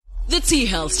The T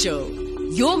Health Show,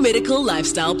 your medical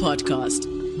lifestyle podcast.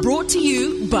 Brought to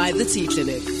you by the T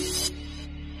Clinic.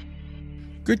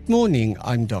 Good morning,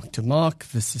 I'm Dr. Mark.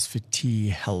 This is for T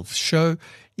Health Show.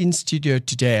 In studio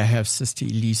today, I have Sister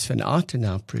Elise van Aert and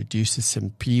our producer,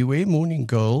 Simpiwe. Morning,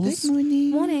 girls. Good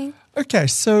morning. Morning. Okay,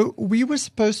 so we were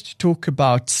supposed to talk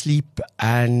about sleep,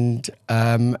 and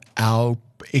our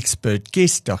expert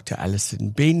guest, Dr.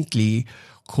 Alison Bentley,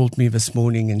 called me this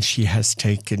morning and she has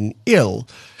taken ill.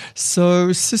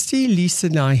 So Sister Elise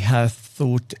and I have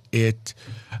thought it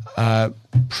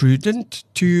prudent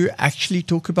to actually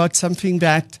talk about something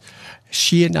that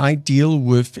she and I deal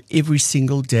with every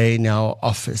single day in our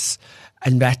office,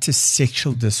 and that is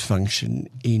sexual dysfunction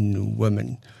in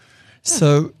women.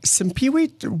 So,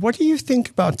 Simpiwe, what do you think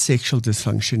about sexual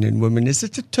dysfunction in women? Is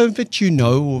it a term that you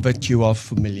know or that you are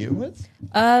familiar with?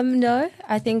 No,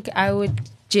 I think I would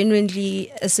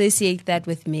genuinely associate that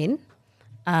with men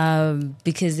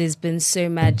because there's been so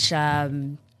much,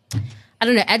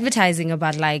 advertising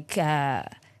about like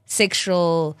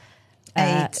sexual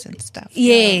AIDS and stuff.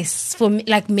 Yes, for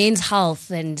like men's health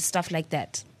and stuff like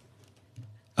that.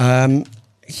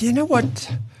 You know what?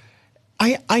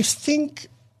 I think,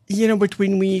 but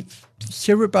when we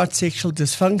hear about sexual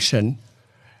dysfunction,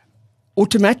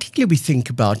 automatically we think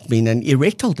about men and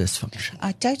erectile dysfunction.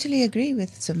 I totally agree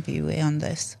with Simpiwe on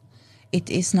this. It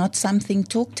is not something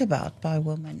talked about by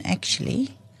women, actually.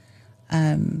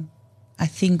 I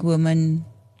think women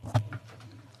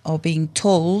are being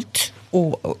told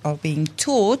or are being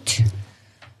taught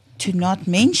to not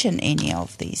mention any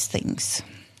of these things.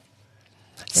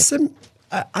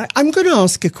 I'm going to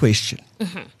ask a question.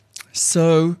 Mm-hmm.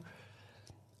 So,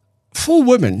 for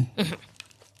women,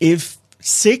 if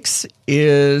sex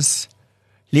is,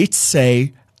 let's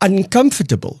say,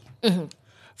 uncomfortable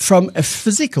from a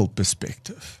physical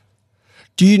perspective,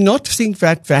 do you not think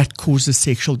that that causes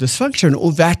sexual dysfunction,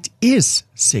 or that is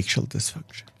sexual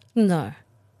dysfunction? No.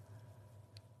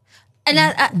 And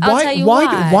I'll tell you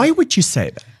why. Why would you say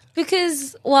that?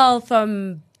 Because, well,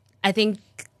 from, I think,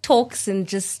 talks in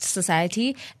just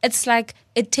society, it's like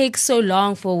it takes so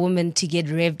long for a woman to get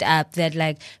revved up that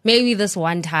like maybe this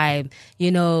one time,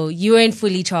 you weren't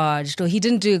fully charged or he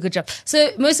didn't do a good job.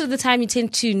 So most of the time you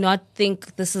tend to not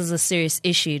think this is a serious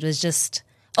issue. It was just,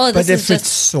 this but is if just... it's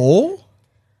sore?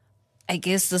 I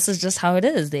guess this is just how it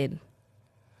is then.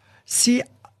 See,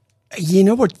 you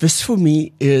know what? This for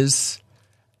me is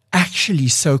actually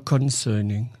so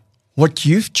concerning. What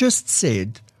you've just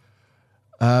said,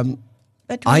 But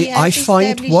we I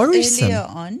find worrisome. Earlier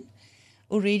on,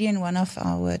 already in one of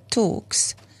our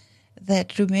talks,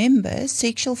 that remember,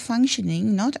 sexual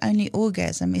functioning, not only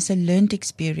orgasm, is a learned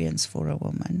experience for a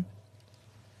woman.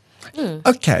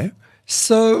 Okay.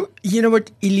 So, you know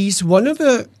what, Elise, one of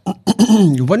the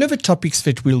topics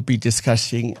that we'll be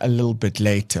discussing a little bit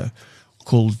later,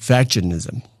 called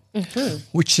vaginism,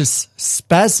 which is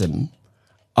spasm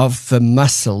of the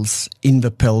muscles in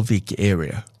the pelvic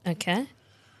area. Okay.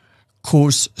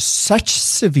 Cause such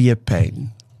severe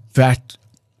pain that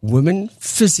women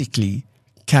physically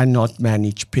cannot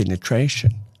manage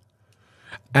penetration.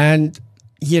 And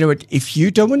you know what, if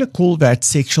you don't want to call that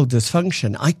sexual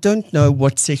dysfunction, I don't know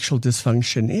what sexual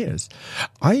dysfunction is.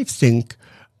 I think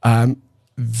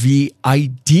the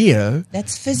idea...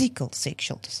 That's physical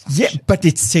sexual dysfunction. Yeah, but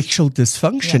it's sexual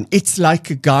dysfunction. Yeah. It's like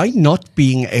a guy not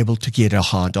being able to get a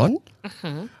hard-on.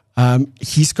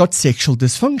 He's got sexual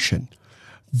dysfunction.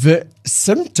 The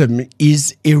symptom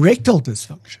is erectile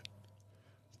dysfunction.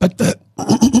 But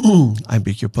I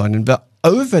beg your pardon, the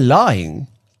overlying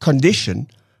condition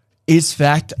is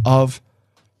that of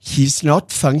he's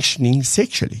not functioning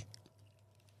sexually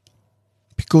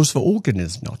because the organ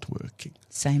is not working.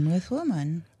 Same with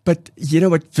women. But you know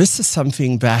what? This is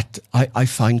something that I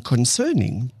find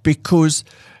concerning because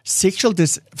sexual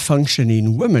dysfunction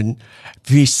in women,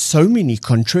 there's so many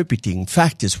contributing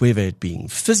factors, whether it being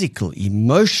physical,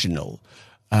 emotional,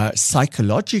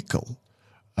 psychological,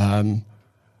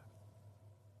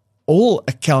 all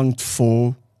account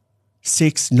for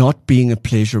sex not being a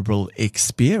pleasurable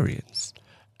experience.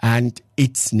 And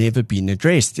it's never been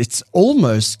addressed. It's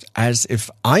almost as if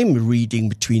I'm reading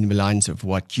between the lines of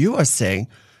what you are saying.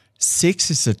 Sex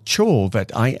is a chore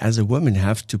that I, as a woman,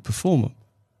 have to perform.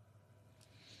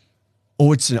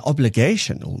 Or it's an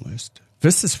obligation almost.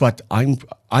 This is what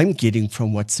I'm getting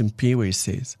from what Simpiwe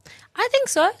says. I think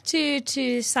so,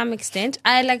 to some extent.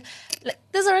 I like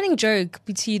there's a running joke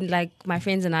between like my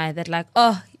friends and I that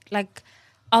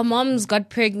our moms got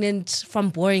pregnant from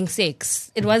boring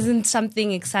sex. It wasn't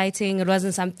something exciting. It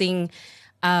wasn't something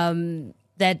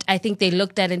that I think they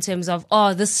looked at in terms of,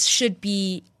 this should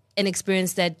be an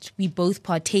experience that we both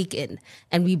partake in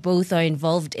and we both are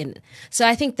involved in. So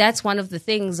I think that's one of the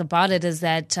things about it, is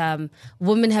that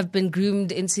women have been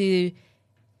groomed into,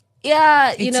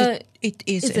 it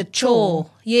is it's a chore.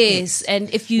 Yes. And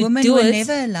if you women do were it,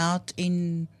 never allowed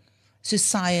in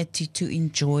society to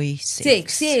enjoy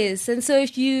sex. yes. And so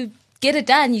if you get it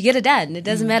done, you get it done. It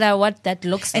doesn't matter what that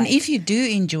looks And like. if you do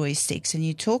enjoy sex and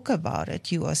you talk about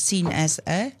it, you are seen as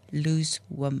a loose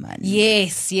woman.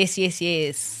 Yes.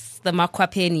 The makwa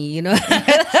penny,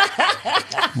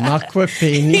 Makwa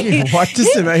penny. What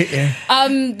does it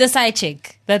mean? The side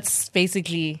chick. That's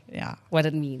basically Yeah. what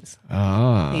it means.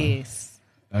 Ah, Yes.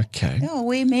 okay. Yeah,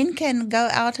 where men can go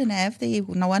out and have their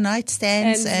one-night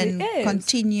stands and yes.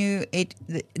 continue it.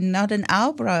 Not an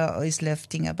eyebrow is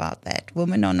lifting about that.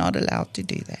 Women are not allowed to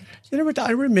do that. You know what?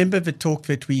 I remember the talk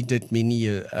that we did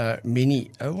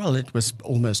it was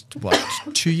almost,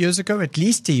 2 years ago? At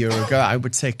least a year ago. I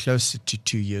would say closer to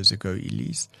 2 years ago,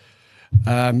 Elise.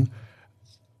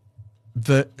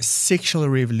 The sexual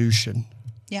revolution,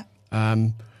 Yeah.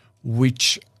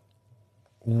 which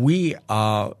we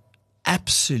are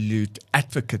absolute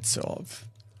advocates of,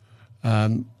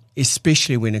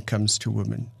 especially when it comes to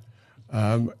women.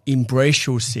 Embrace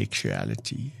your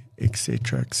sexuality,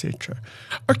 etc., etc.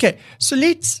 Okay, so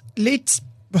let's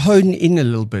hone in a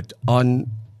little bit on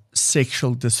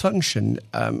sexual dysfunction.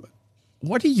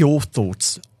 What are your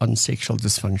thoughts on sexual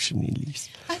dysfunction, Elise?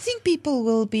 I think people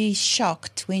will be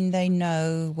shocked when they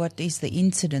know what is the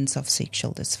incidence of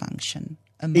sexual dysfunction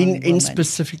among In women.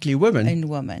 specifically women? In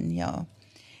women, yeah.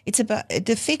 It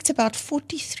affects about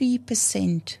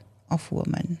 43% of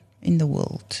women in the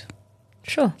world.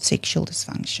 Sure. Sexual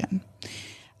dysfunction.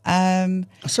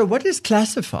 So what is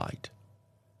classified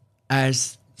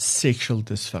as sexual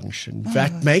dysfunction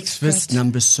that makes this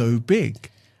number so big?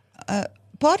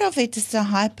 Part of it is the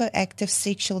hyperactive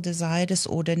sexual desire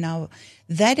disorder. Now,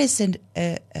 that is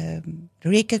a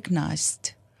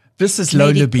recognized This is low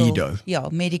libido. Yeah,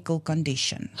 medical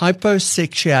condition.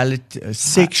 Hyposexuality,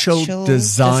 sexual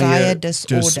desire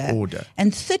disorder.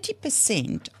 And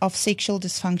 30% of sexual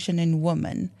dysfunction in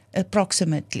women,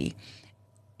 approximately,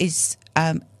 is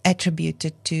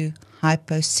attributed to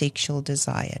hyposexual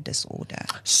desire disorder.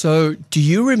 So, do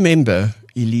you remember,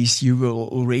 Elise? You've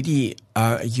already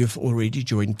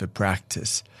joined the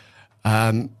practice.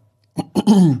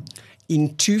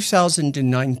 In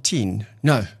 2019,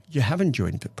 no, you haven't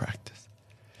joined the practice.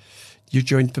 You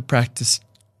joined the practice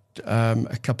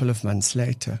a couple of months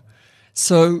later.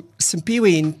 So,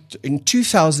 Simpiwe, in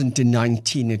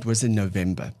 2019, it was in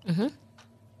November.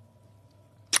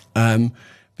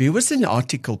 There was an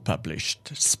article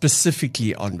published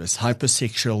specifically on this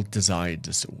hypersexual desire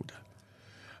disorder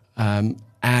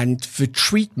and the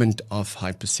treatment of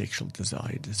hypersexual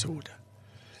desire disorder.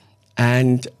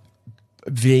 And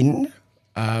then,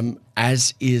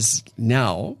 as is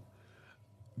now,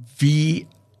 the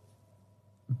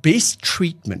best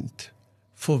treatment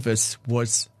for this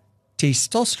was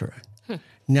testosterone.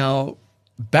 Now,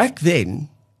 back then,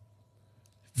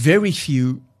 very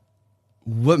few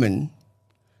women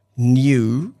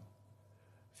knew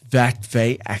that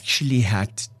they actually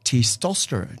had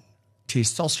testosterone.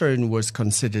 Testosterone was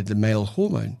considered the male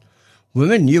hormone.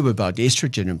 Women knew about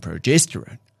estrogen and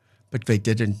progesterone, but they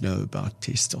didn't know about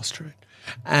testosterone.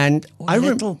 And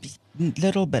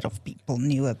Little bit of people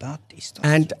knew about testosterone.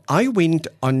 And I went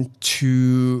on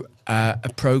to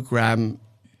a program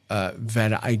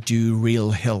that I do,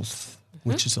 Real Health,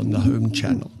 which is on the Home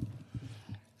Channel.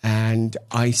 And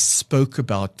I spoke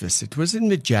about this. It was in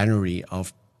the January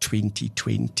of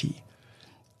 2020.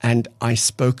 And I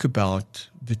spoke about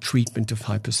the treatment of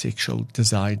hypersexual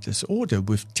desire disorder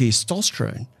with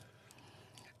testosterone.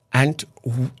 And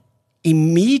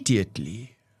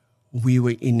immediately we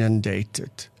were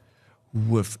inundated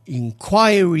with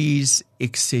inquiries,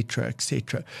 etc.,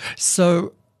 etc.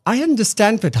 So I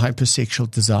understand that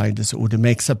hypersexual desire disorder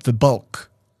makes up the bulk.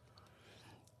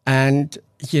 And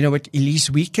you know what, Elise,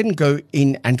 we can go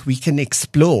in and we can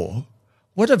explore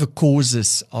what are the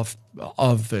causes of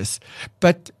this.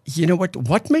 But you know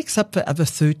what makes up the other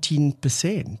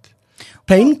 13%?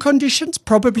 Pain conditions,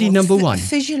 probably number one.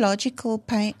 Physiological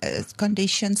pain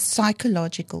conditions,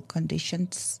 psychological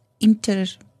conditions,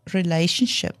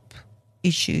 interrelationship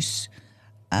issues,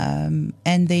 and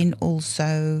then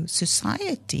also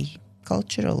society,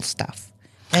 cultural stuff.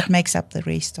 That makes up the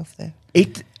rest of the...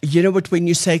 You know what, when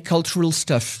you say cultural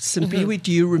stuff, Simpiwe,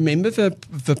 do you remember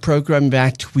the program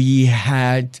that we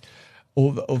had,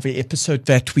 or the episode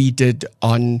that we did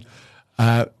on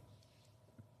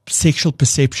sexual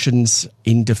perceptions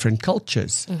in different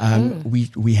cultures?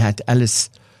 We had Alice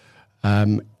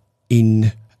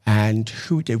in And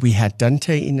we had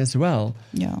Dante in as well.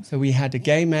 Yeah. So we had a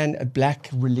gay man, a black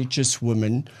religious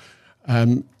woman,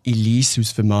 Elise,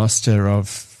 who's the master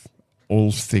of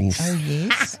all things Oh,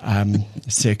 yes.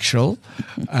 sexual,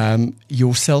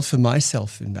 yourself and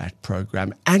myself in that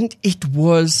program. And it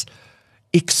was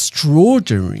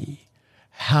extraordinary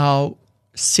how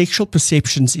sexual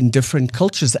perceptions in different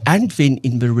cultures and then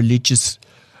in the religious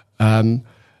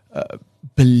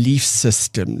belief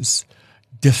systems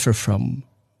differ from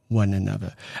one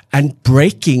another. And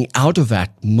breaking out of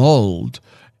that mold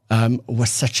was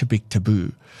such a big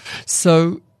taboo.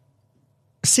 So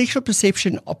sexual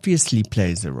perception obviously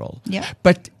plays a role. Yeah.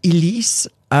 But Elise,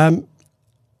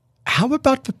 how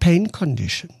about the pain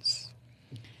conditions?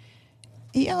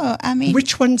 Yeah, I mean,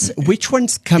 Which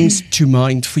ones comes to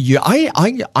mind for you?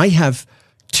 I have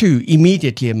two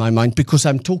immediately in my mind because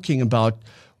I'm talking about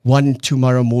one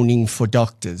tomorrow morning for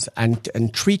doctors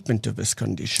and treatment of this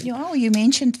condition. you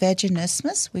mentioned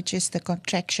vaginismus, which is the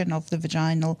contraction of the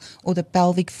vaginal or the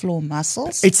pelvic floor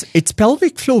muscles. It's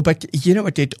pelvic floor, but you know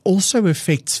what? It also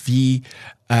affects the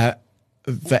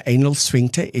anal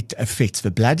sphincter. It affects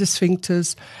the bladder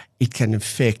sphincters. It can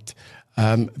affect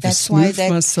the smooth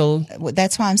muscle.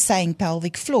 That's why I'm saying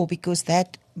pelvic floor, because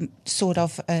that sort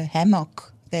of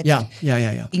hammock that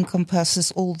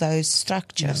encompasses all those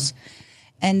structures. Yeah.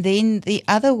 And then the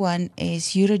other one is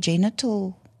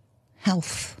urogenital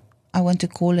health. I want to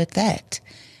call it that,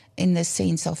 in the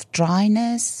sense of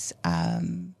dryness,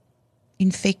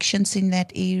 infections in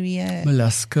that area.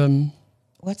 Molluscum.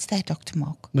 What's that, Dr.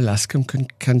 Mark? Molluscum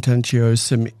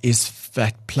contagiosum is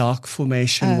that plaque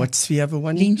formation. What's the other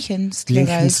one? Lichen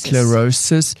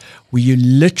sclerosis, where you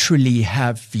literally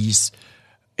have these,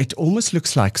 it almost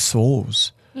looks like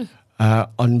sores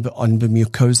on the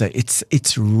mucosa.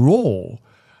 It's raw.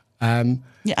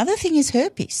 The other thing is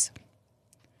herpes.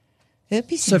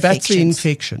 Herpes so infections. That's the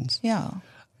infections. Yeah.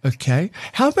 Okay.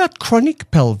 How about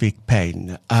chronic pelvic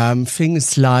pain?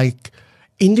 Things like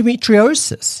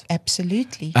endometriosis.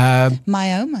 Absolutely.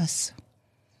 Myomas.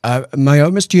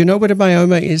 Myomas. Do you know what a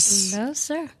myoma is? No,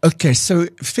 sir. Okay. So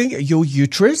your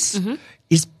uterus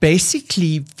is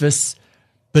basically this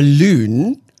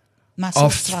balloon Muscle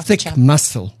of structure. thick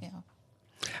muscle. Yeah.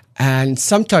 And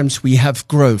sometimes we have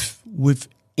growth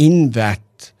within that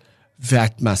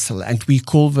muscle, and we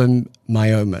call them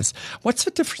myomas. What's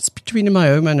the difference between a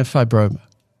myoma and a fibroma?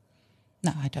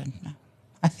 No, I don't know.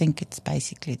 I think it's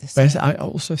basically the same. I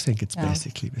also think it's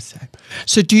basically the same.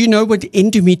 So do you know what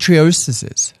endometriosis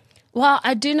is? Well,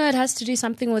 I do know it has to do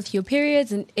something with your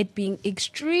periods and it being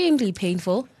extremely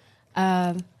painful.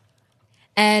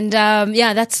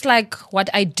 That's like what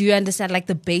I do understand, like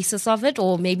the basis of it,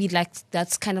 or maybe like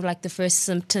that's kind of like the first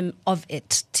symptom of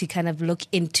it to kind of look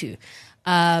into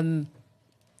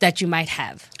that you might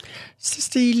have.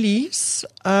 Sister Elise,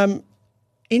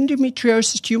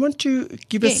 endometriosis, do you want to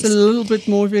give us a little bit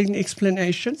more of an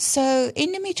explanation? So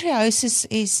endometriosis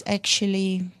is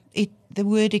actually, the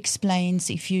word explains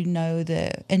if you know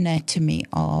the anatomy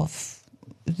of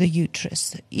the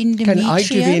uterus. Can I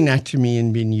do the anatomy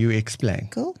and then you explain?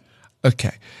 Cool.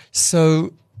 Okay.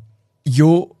 So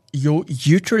your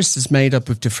uterus is made up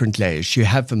of different layers. You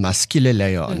have a muscular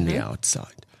layer on the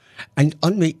outside. And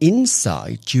on the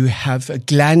inside, you have a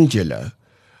glandular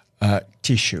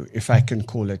tissue, if I can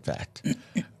call it that.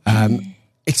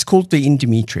 It's called the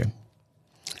endometrium.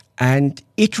 And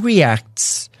it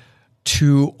reacts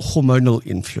to hormonal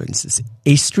influences,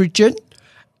 estrogen,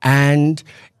 and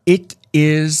it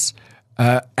is,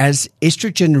 as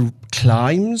estrogen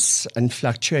climbs and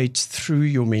fluctuates through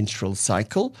your menstrual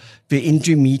cycle, the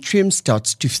endometrium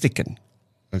starts to thicken,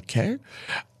 okay?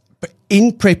 But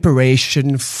in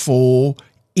preparation for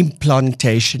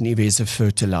implantation if there's a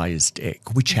fertilized egg,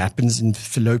 which happens in the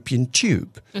fallopian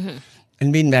tube. Mm-hmm.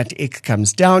 And then that egg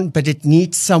comes down, but it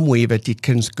needs somewhere that it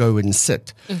can go and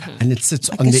sit. Mm-hmm. And it sits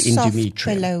like on the soft, endometrium.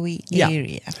 billowy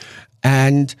area.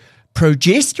 And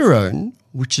progesterone,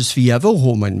 which is the other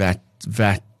hormone that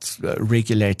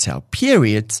regulates our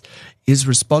periods, is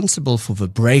responsible for the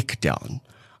breakdown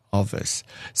of this.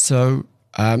 So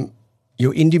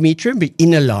your endometrium, the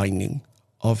inner lining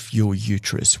of your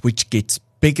uterus, which gets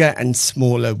bigger and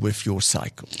smaller with your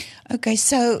cycle. Okay,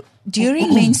 so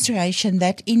during menstruation,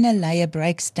 that inner layer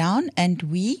breaks down and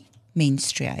we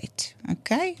menstruate,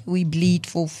 okay? We bleed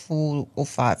for 4 or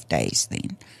 5 days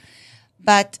then.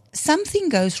 But something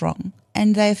goes wrong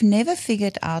and they've never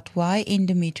figured out why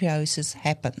endometriosis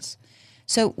happens.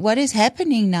 So what is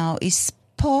happening now is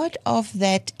part of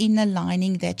that inner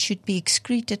lining that should be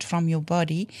excreted from your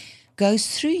body goes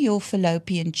through your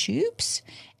fallopian tubes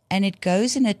and it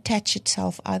goes and attaches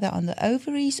itself either on the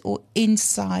ovaries or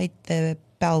inside the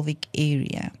pelvic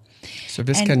area. So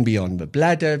this can be on the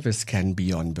bladder, this can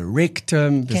be on the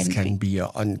rectum, this can be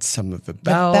on some of the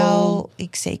bowel. The bowel,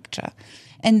 etc.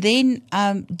 And then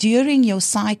during your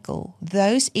cycle,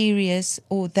 those areas,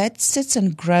 or that sits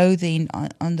and grow then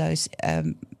on those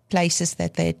places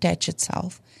that they attach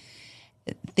itself.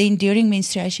 Then during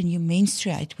menstruation, you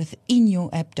menstruate within your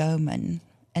abdomen,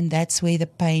 and that's where the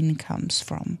pain comes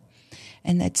from.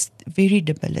 And that's very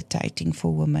debilitating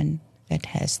for women that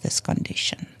has this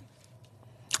condition.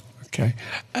 Okay.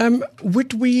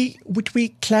 Would we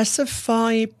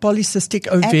classify polycystic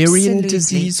ovarian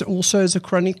disease also as a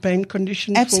chronic pain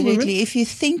condition? Absolutely. For women? If you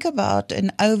think about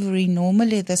an ovary,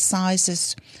 normally the size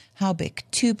is how big?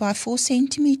 2 by 4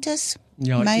 centimeters,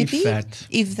 maybe,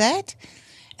 if that.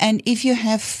 And if you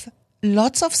have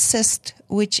lots of cyst,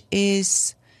 which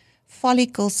is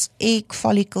follicles, egg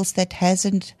follicles that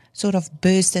hasn't sort of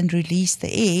burst and released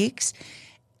the eggs,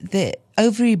 the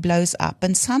ovary blows up,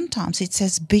 and sometimes it's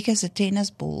as big as a tennis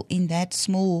ball in that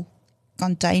small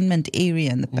containment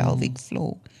area in the pelvic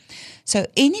floor. So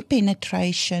any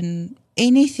penetration,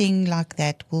 anything like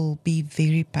that will be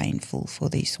very painful for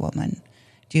these women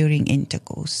during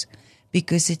intercourse,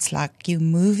 because it's like you're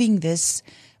moving this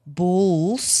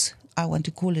balls, I want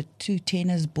to call it 2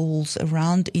 tennis balls,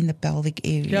 around in the pelvic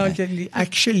area. Yeah,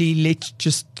 actually, let's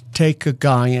just take a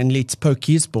guy and let's poke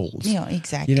his balls. Yeah,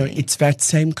 exactly. It's that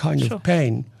same kind of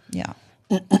pain. Yeah.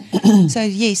 So,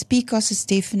 yes, PCOS is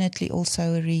definitely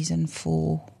also a reason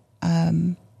for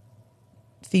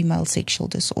female sexual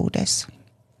disorders.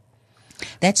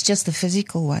 That's just the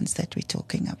physical ones that we're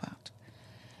talking about.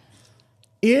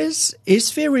 Is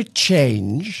there a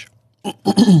change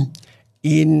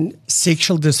in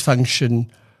sexual dysfunction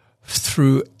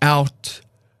throughout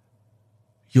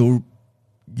your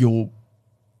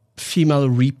female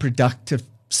reproductive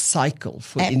cycle,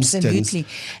 for instance? Absolutely.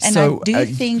 And so, I do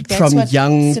think that's from what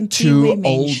young Simpiwe to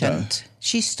mentioned. older.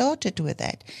 She started with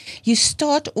that. You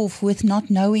start off with not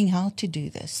knowing how to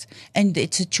do this, and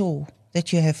it's a chore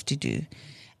that you have to do.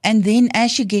 And then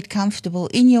as you get comfortable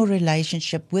in your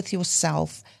relationship with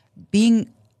yourself, being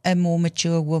a more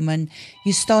mature woman,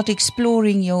 you start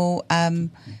exploring your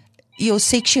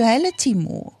sexuality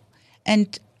more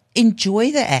and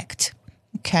enjoy the act.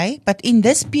 Okay, but in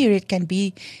this period can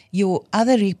be your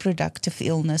other reproductive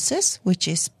illnesses, which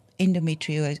is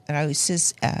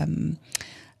endometriosis,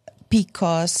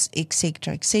 PCOS,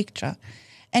 etc., etc.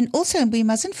 And also, we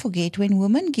mustn't forget, when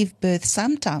women give birth,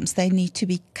 sometimes they need to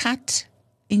be cut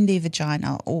in their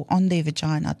vagina or on their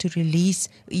vagina to release,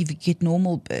 if you get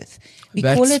normal birth. We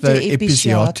call it the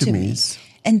episiotomy.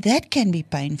 And that can be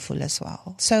painful as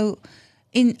well. So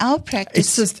in our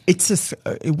practice, it's just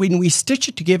when we stitch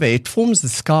it together, it forms a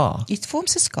scar. It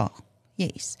forms a scar,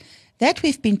 yes. That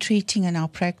we've been treating in our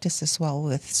practice as well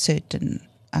with certain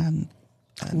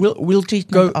we'll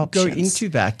treatment go options. into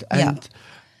that. And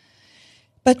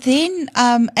But then,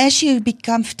 as you be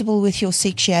comfortable with your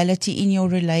sexuality in your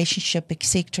relationship,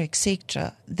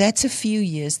 etc., that's a few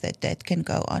years that can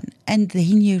go on, and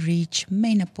then you reach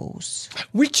menopause.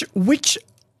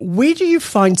 Where do you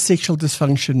find sexual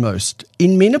dysfunction most?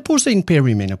 In menopause or in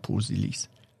perimenopause, Elise?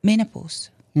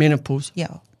 Menopause. Menopause.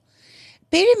 Yeah.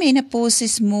 Perimenopause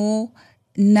is more,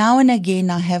 now and again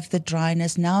I have the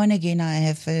dryness, now and again I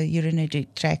have a urinary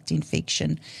tract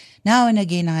infection, now and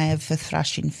again I have a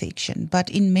thrush infection. But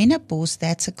in menopause,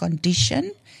 that's a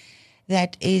condition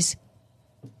that is,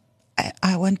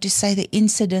 I want to say the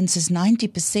incidence is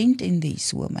 90% in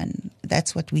these women.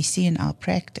 That's what we see in our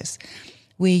practice,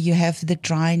 where you have the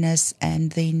dryness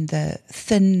and then the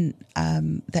thin,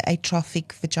 the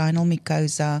atrophic vaginal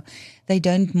mucosa. They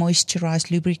don't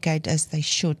moisturize, lubricate as they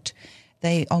should.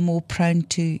 They are more prone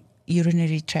to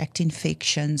urinary tract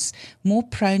infections, more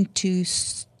prone to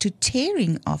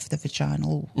tearing of the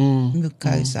vaginal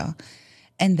mucosa,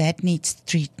 and that needs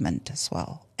treatment as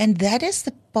well. And that is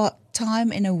the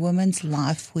time in a woman's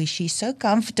life where she's so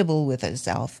comfortable with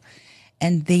herself,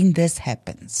 and then this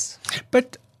happens.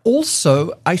 But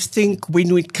also, I think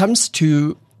when it comes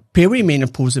to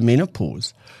perimenopause and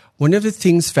menopause, one of the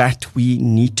things that we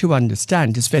need to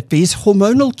understand is that there's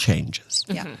hormonal changes.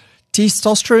 Yeah.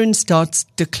 Testosterone starts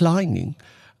declining.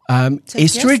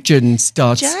 Estrogen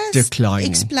starts declining.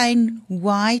 Explain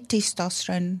why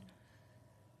testosterone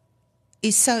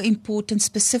is so important,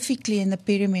 specifically in the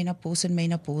perimenopause and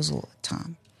menopausal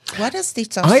time. What does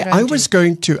testosterone I was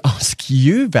going to ask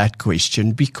you that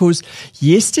question because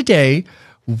yesterday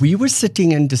we were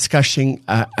sitting and discussing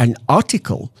an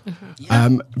article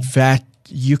that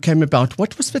you came about.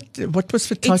 What was the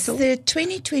title? It's the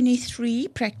 2023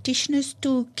 Practitioners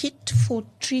Toolkit for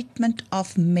Treatment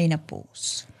of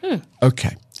Menopause.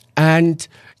 Okay. And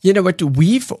you know what?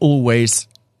 We've always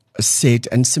said,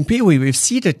 and Simpiwe, we've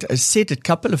said it a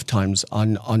couple of times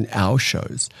on our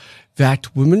shows,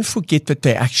 that women forget that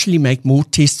they actually make more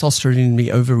testosterone in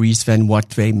the ovaries than what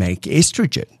they make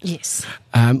estrogen. Yes.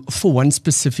 For one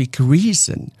specific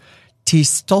reason.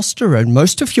 Testosterone,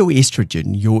 most of your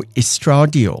estrogen, your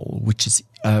estradiol, which is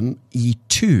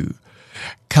E2,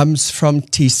 comes from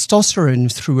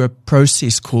testosterone through a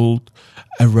process called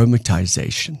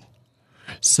aromatization.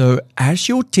 So as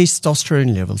your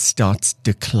testosterone level starts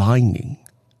declining,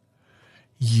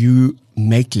 you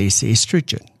make less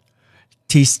estrogen.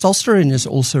 Testosterone is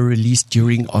also released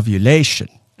during ovulation.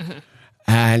 Mm-hmm.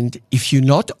 And if you're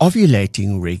not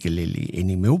ovulating regularly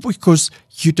anymore because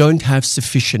you don't have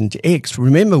sufficient eggs,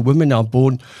 remember, women are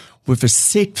born with a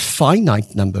set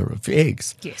finite number of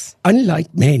eggs. Yes.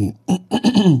 Unlike men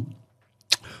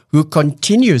who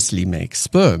continuously make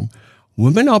sperm,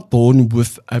 women are born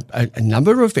with a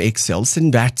number of egg cells,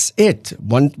 and that's it.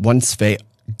 Once they're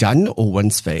done, or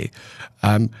once they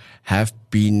have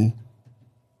been,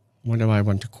 what do I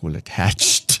want to call it,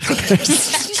 hatched?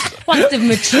 Once they've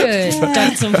matured,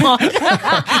 Dr. Mark.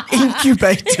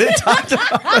 Incubated.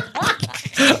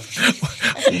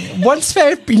 Once they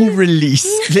have been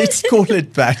released, let's call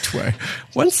it that way.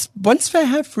 Once they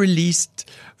have released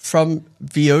from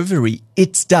the ovary,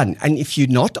 it's done. And if you're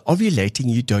not ovulating,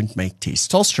 you don't make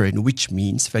testosterone, which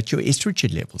means that your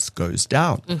estrogen levels goes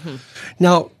down. Mm-hmm.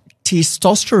 Now,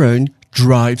 testosterone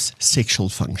drives sexual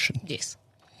function. Yes.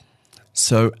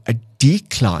 So a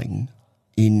decline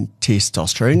in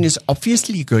testosterone is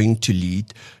obviously going to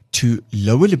lead to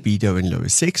lower libido and lower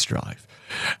sex drive.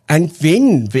 And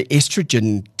then the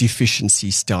estrogen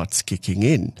deficiency starts kicking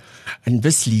in. And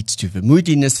this leads to the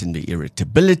moodiness and the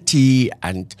irritability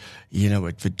and,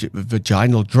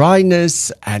 vaginal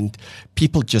dryness, and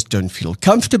people just don't feel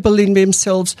comfortable in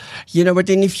themselves. But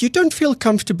then if you don't feel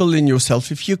comfortable in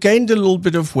yourself, if you gained a little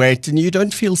bit of weight and you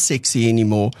don't feel sexy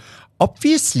anymore,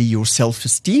 obviously your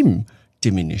self-esteem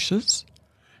diminishes.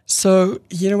 So,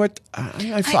 you know what,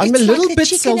 I'm a little like bit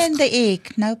the chicken and the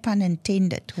egg, no pun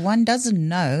intended. One doesn't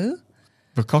know.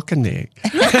 The cock and the egg.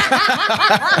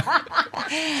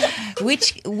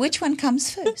 Which one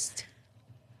comes first?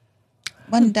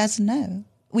 One doesn't know.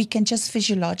 We can just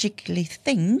physiologically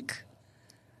think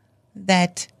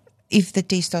that if the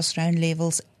testosterone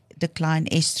levels decline,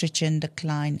 estrogen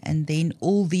decline, and then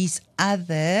all these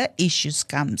other issues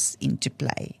comes into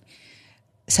play.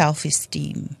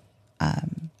 Self-esteem,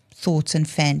 thoughts and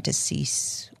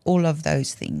fantasies, all of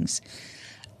those things.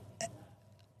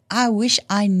 I wish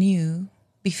I knew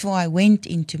before I went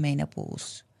into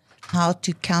menopause how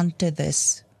to counter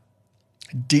this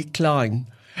decline.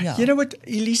 Yeah. You know what,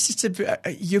 Elise,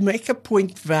 you make a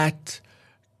point that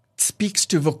speaks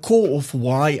to the core of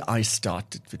why I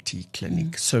started the Tea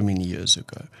Clinic so many years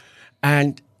ago.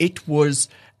 And it was,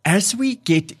 as we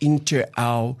get into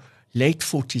our late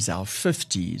 40s, our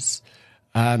 50s,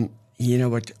 you know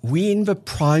what, we're in the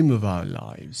prime of our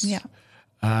lives. Yeah.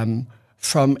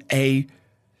 From a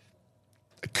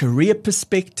career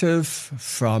perspective,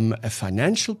 from a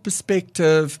financial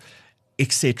perspective,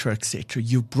 etc., etc.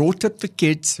 You brought up the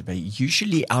kids, they're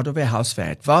usually out of their house, they're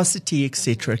at varsity,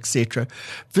 etc., etc.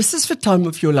 This is the time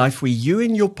of your life where you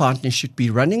and your partner should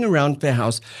be running around their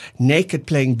house naked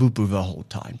playing boo-boo the whole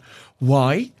time.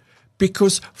 Why?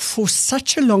 Because for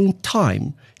such a long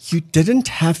time, you didn't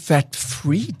have that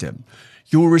freedom.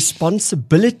 Your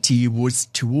responsibility was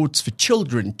towards the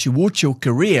children, towards your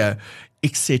career,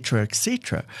 etc.,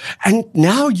 etc. And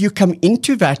now you come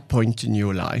into that point in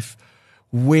your life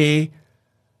where,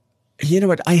 you know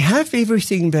what, I have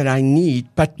everything that I need,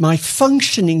 but my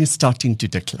functioning is starting to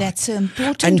decline. That's an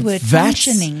important word,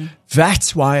 functioning.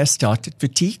 That's why I started the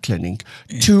Tea Clinic,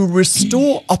 to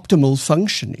restore optimal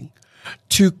functioning,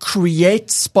 to create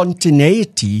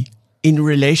spontaneity in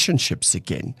relationships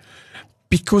again.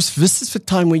 Because this is the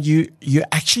time when you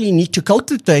actually need to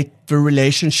cultivate the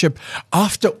relationship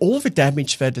after all the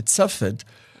damage that it suffered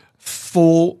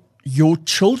for your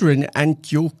children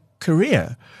and your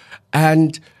career.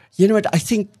 And you know what, I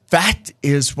think that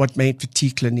is what made the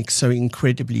Tea Clinic so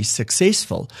incredibly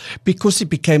successful, because it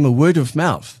became a word of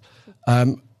mouth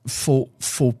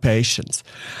for patients.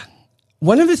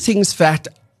 One of the things that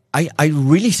I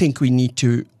really think we need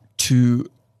to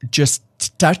just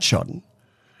touch on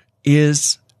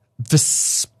is the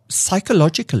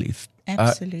psychological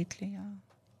Absolutely,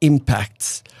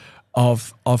 impacts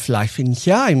of life. And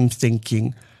here I'm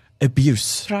thinking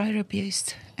abuse. Prior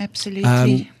abuse,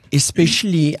 absolutely.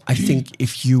 Especially, I think,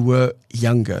 if you were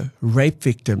younger, rape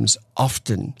victims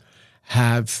often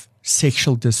have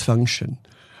sexual dysfunction.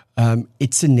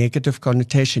 it's a negative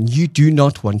connotation. You do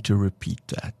not want to repeat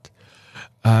that.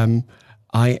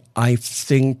 I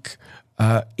think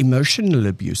emotional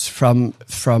abuse from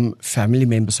family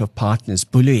members or partners,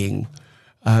 bullying,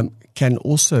 can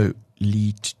also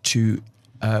lead to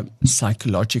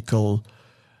psychological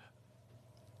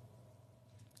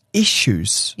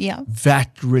issues that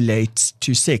relate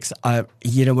to sex.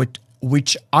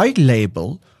 Which I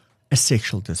label as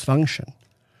sexual dysfunction.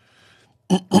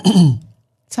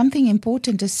 Something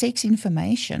important is sex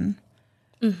information.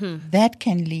 That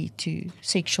can lead to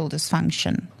sexual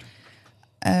dysfunction.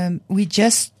 We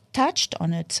just touched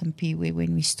on it, Simpiwe,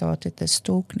 when we started this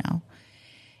talk now.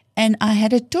 And I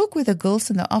had a talk with the girls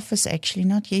in the office, actually,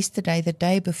 not yesterday, the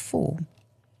day before.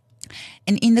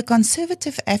 And in the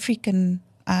conservative African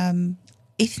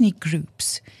ethnic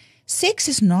groups, sex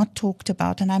is not talked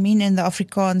about. And I mean in the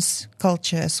Afrikaans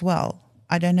culture as well.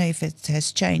 I don't know if it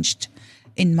has changed.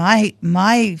 In my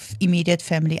immediate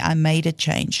family, I made a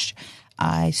change.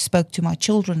 I spoke to my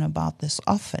children about this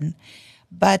often.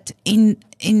 But in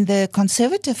the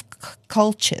conservative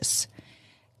cultures,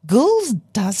 girls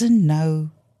doesn't know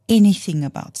anything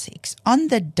about sex. On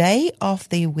the day of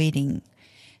their wedding,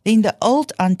 then the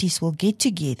old aunties will get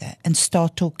together and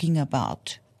start talking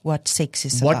about what sex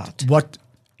is about. What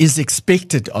is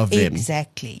expected of them.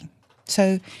 Exactly.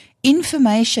 So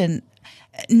information,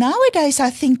 nowadays I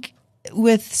think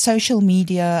with social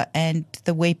media and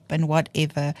the web and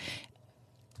whatever,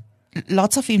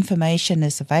 lots of information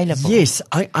is available. Yes,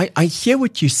 I hear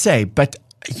what you say, but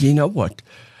you know what?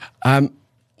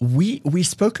 We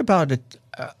spoke about it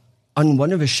on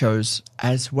one of the shows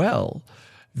as well.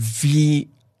 The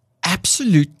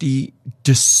absolutely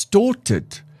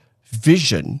distorted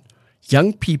vision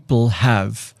young people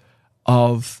have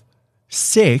of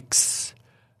sex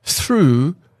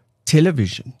through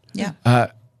television.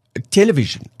 Yeah.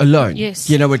 Television alone. Yes.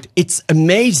 It's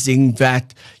amazing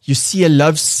that you see a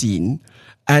love scene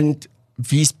and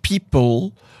these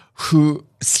people who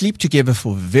sleep together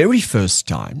for the very first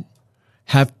time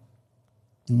have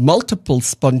multiple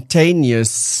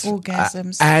spontaneous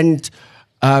Orgasms. and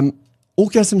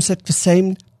orgasms at the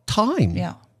same time.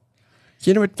 Yeah.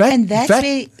 And that's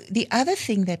where the other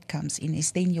thing that comes in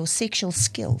is then your sexual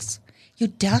skills. You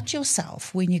doubt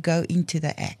yourself when you go into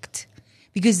the act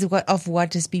because of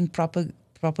what has been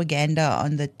propaganda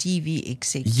on the TV,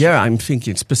 etc. Yeah, I'm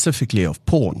thinking specifically of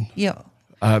porn. Yeah.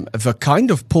 The kind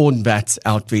of porn that's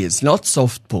out there is not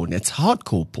soft porn, it's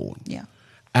hardcore porn. Yeah.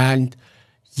 And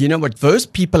you know what? Those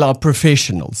people are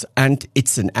professionals and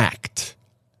it's an act.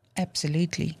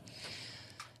 Absolutely.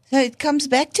 So it comes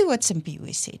back to what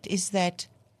Simpiwe said, is that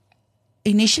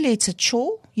initially it's a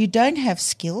chore. You don't have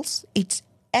skills. It's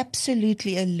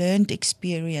absolutely a learned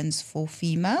experience for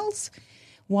females.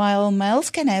 While males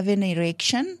can have an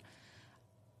erection,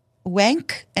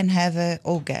 wank and have an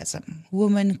orgasm.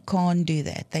 Women can't do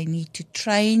that. They need to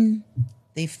train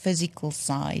their physical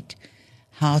side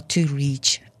how to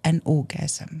reach an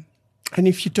orgasm. And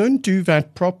if you don't do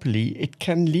that properly, it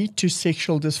can lead to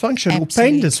sexual dysfunction or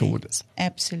pain disorders.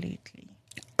 Absolutely.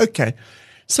 Okay.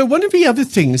 So one of the other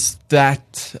things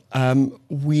that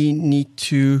we need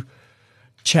to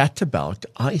chat about,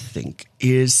 I think,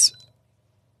 is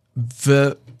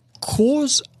the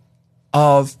cause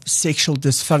of sexual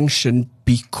dysfunction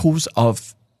because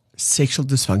of sexual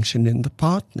dysfunction in the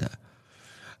partner.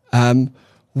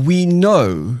 We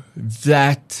know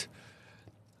that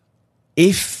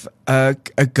if a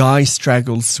guy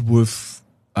struggles with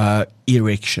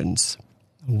erections,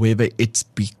 whether it's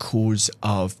because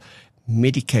of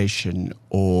medication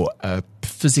or a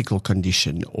physical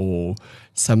condition or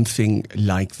something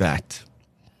like that,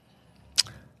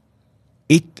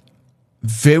 it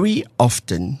very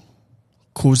often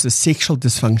causes sexual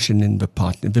dysfunction in the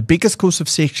partner. The biggest cause of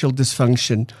sexual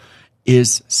dysfunction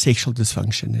is sexual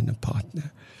dysfunction in a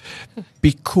partner.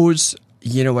 Because,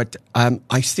 you know what,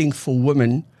 I think for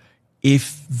women,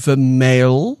 if the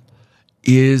male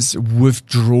is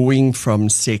withdrawing from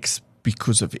sex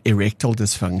because of erectile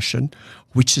dysfunction,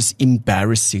 which is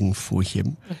embarrassing for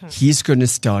him, he's going to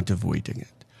start avoiding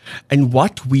it. And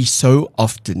what we so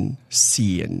often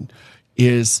see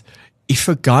is if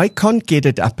a guy can't get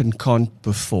it up and can't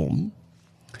perform,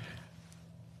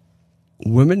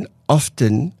 women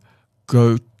often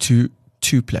go to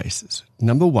two places.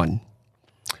 Number one,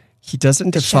 he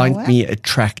doesn't find me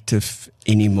attractive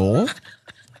anymore.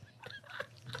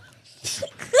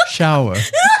 Shower.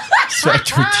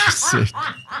 That's what you said.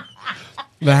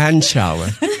 The hand shower.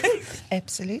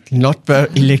 Absolutely. Not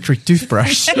the electric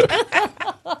toothbrush.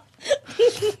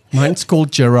 Mine's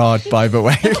called Gerard, by the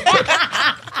way.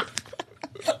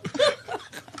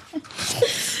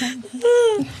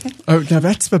 Oh, no,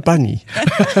 that's the bunny.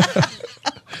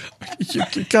 You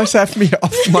guys have me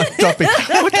off my topic.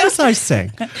 What was I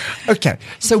saying? Okay,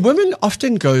 so women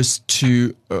often go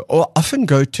to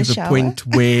the shower? point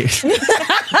where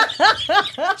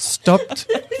stopped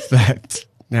that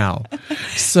now.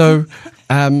 So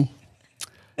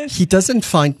he doesn't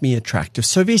find me attractive,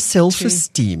 so their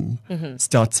self-esteem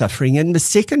starts suffering. And the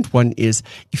second one is,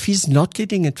 if he's not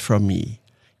getting it from me,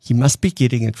 he must be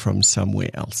getting it from somewhere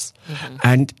else.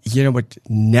 And you know what?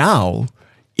 Now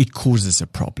it causes a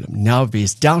problem. Now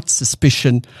there's doubt,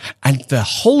 suspicion, and the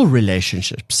whole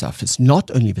relationship suffers, not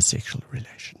only the sexual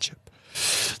relationship.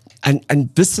 And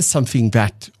this is something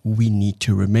that we need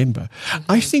to remember.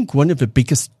 I think one of the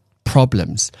biggest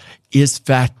problems is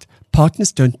that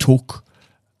partners don't talk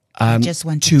Just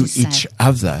wanted to to each say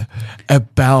other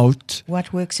about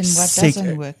what works and what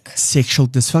doesn't work. sexual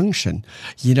dysfunction.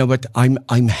 You know what?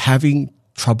 I'm having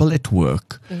trouble at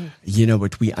work. You know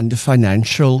what? We're under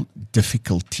financial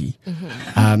difficulty.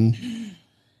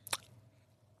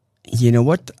 You know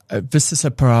what? This is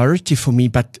a priority for me,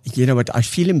 but you know what? I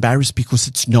feel embarrassed because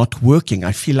it's not working.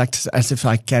 I feel like as if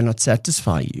I cannot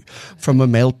satisfy you from a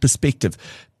male perspective.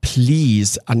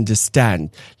 Please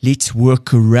understand. Let's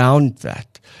work around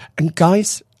that. And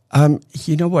guys,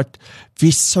 you know what?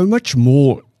 There's so much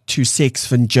more to sex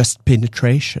than just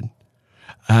penetration.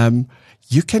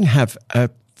 You can have a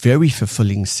very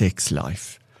fulfilling sex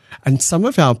life. And some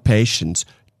of our patients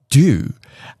do,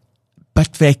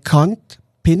 but they can't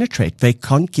penetrate. They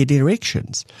can't get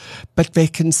erections, but they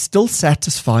can still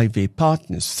satisfy their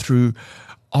partners through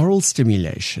oral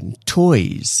stimulation,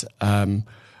 toys,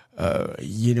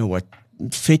 you know what,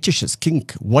 fetishes,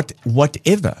 kink,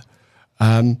 whatever.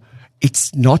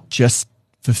 It's not just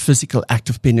the physical act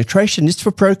of penetration. It's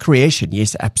for procreation.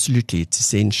 Yes, absolutely. It's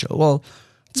essential. Well,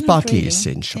 it's partly really.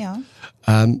 essential.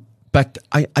 Yeah. But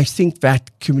I think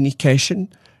that communication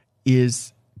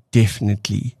is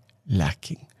definitely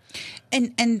lacking.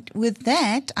 And with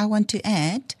that, I want to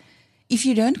add, if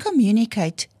you don't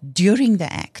communicate during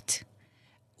the act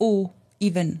or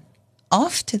even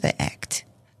after the act,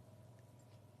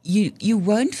 you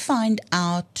won't find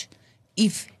out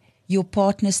if your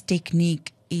partner's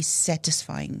technique is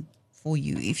satisfying for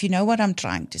you. If you know what I'm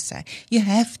trying to say, you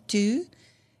have to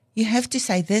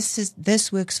say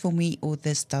this works for me or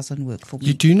this doesn't work for me.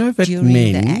 You do know that during the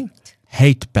men act.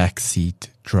 hate backseat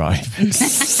drivers.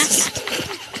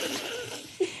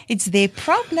 It's their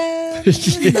problem.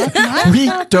 Not my We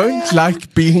problem. don't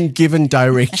like being given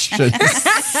directions.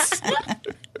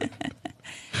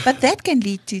 But that can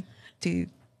lead to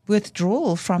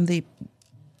withdrawal from the,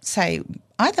 say,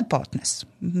 either partners,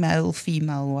 male,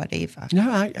 female, whatever.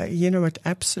 No, you know what?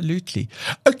 Absolutely.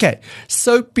 Okay,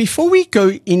 so before we go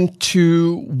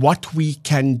into what we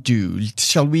can do,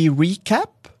 shall we recap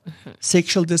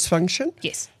sexual dysfunction?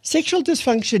 Yes. Sexual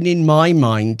dysfunction, in my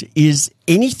mind, is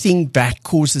anything that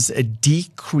causes a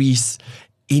decrease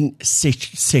in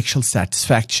sexual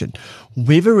satisfaction,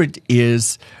 whether it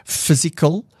is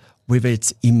physical, whether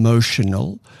it's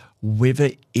emotional, whether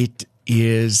it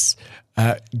is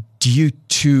due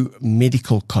to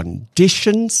medical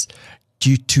conditions,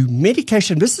 due to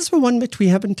medication. This is the one that we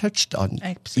haven't touched on,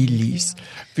 Absolutely, Elise.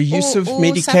 The use of or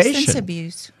medication. substance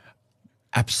abuse.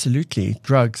 Absolutely.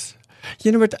 Drugs.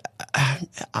 You know what?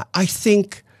 I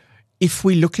think if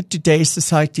we look at today's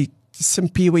society,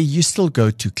 simply where you still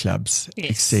go to clubs,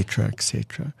 etc.,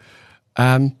 etc.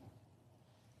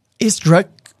 Is drug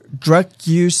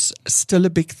use still a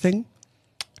big thing?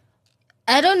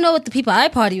 I don't know what the people I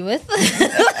party with. But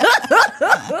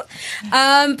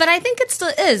I think it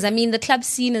still is. I mean, the club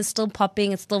scene is still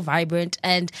popping. It's still vibrant.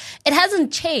 And it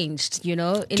hasn't changed, you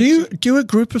know. Do a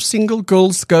group of single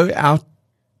girls go out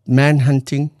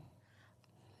manhunting?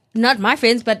 Not my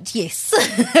friends, but yes,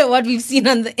 what we've seen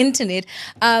on the internet,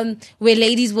 where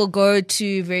ladies will go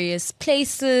to various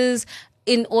places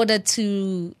in order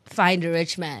to find a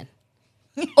rich man.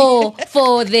 Or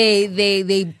for they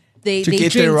to get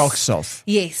drinks. their rocks off.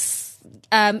 Yes.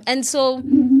 And so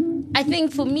I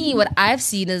think for me, what I've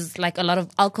seen is like a lot of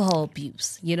alcohol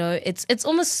abuse. You know, it's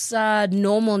almost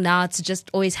normal now to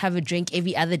just always have a drink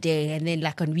every other day, and then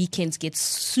like on weekends get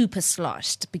super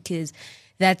sloshed, because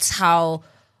that's how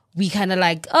we kind of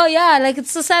like, oh yeah, like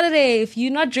it's a Saturday. If you're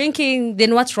not drinking,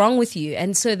 then what's wrong with you?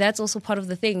 And so that's also part of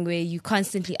the thing where you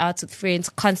constantly out with friends,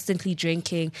 constantly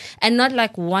drinking, and not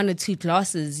like one or two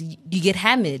glasses. You get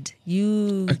hammered.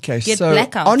 You get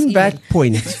blackouts. On even. that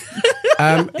point,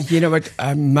 you know what,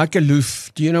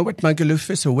 Magaluf, do you know what Magaluf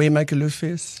is or where Magaluf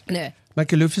is? No.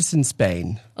 Magaluf is in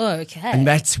Spain. Oh, okay. And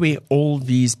that's where all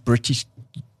these British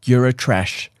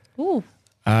Eurotrash Ooh.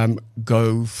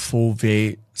 go for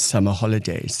their summer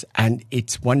holidays, and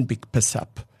it's one big piss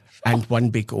up and one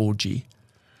big orgy.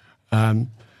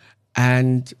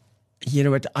 And you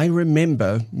know what? I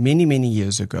remember many, many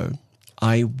years ago,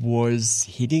 I was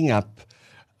heading up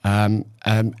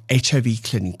HIV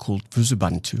clinic called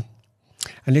Vuzubantu.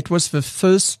 And it was the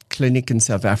first clinic in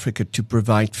South Africa to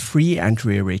provide free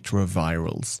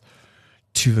antiretrovirals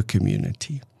to the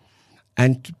community.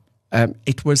 And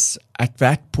it was at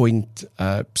that point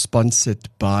sponsored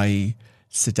by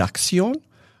Dysfunction,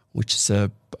 which is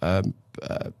a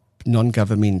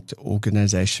non-government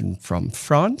organization from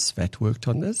France that worked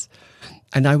on this.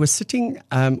 And I was sitting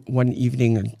one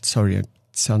evening, and sorry, it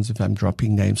sounds as if I'm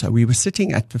dropping names. We were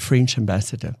sitting at the French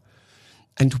ambassador,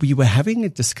 and we were having a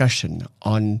discussion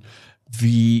on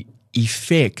the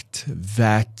effect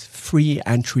that free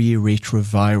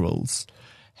antiretrovirals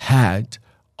had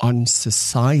on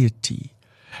society.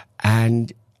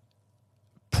 And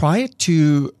prior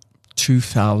to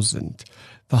 2000,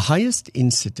 the highest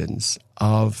incidence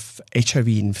of HIV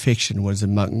infection was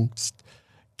amongst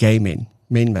gay men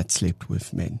that slept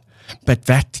with men. But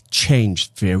that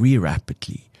changed very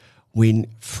rapidly when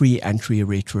free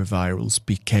antiretrovirals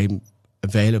became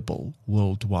available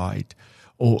worldwide,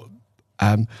 or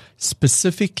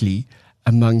specifically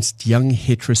amongst young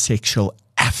heterosexual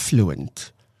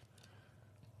affluent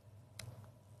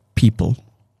people,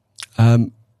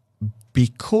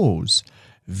 because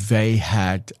they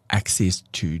had access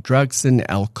to drugs and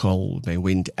alcohol. They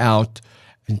went out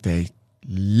and they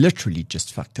literally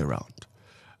just fucked around.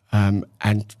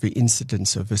 And the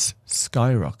incidence of this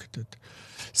skyrocketed.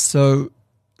 So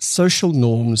social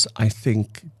norms, I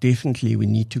think, definitely we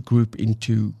need to group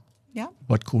into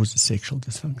what causes sexual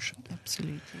dysfunction.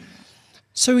 Absolutely.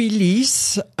 So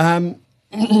Elise,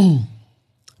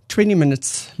 20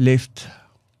 minutes left.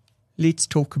 Let's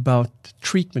talk about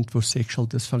treatment for sexual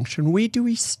dysfunction. Where do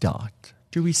we start?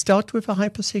 Do we start with a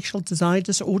hypersexual desire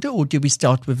disorder, or do we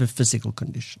start with the physical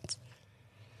conditions?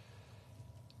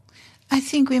 I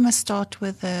think we must start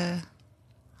with a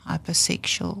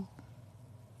hypersexual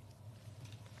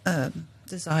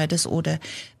desire disorder,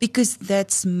 because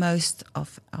that's most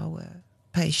of our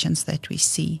patients that we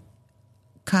see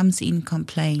comes in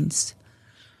complaints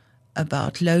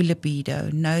about low libido,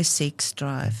 no sex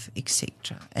drive,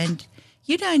 etc. And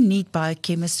you don't need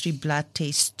biochemistry blood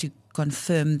tests to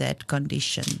confirm that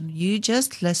condition. You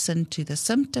just listen to the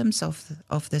symptoms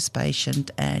of this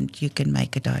patient and you can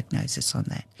make a diagnosis on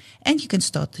that. And you can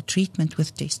start the treatment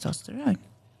with testosterone.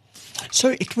 So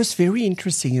it was very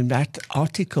interesting in that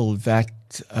article that,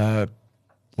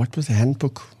 what was the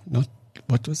handbook?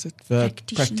 What was it? The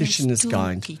Practitioner's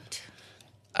Guide.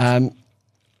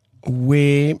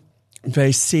 Where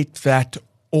they said that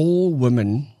all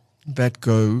women that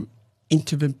go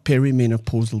into the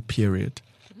perimenopausal period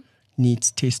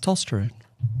needs testosterone.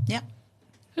 Yeah.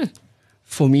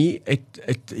 For me,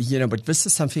 but this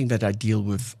is something that I deal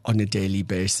with on a daily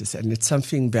basis, and it's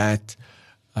something that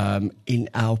in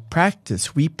our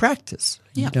practice, we practice.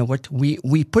 Yeah. You know what?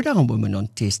 We put our women on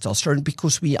testosterone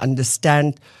because we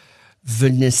understand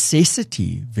the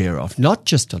necessity thereof, not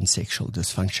just on sexual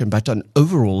dysfunction, but on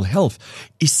overall health,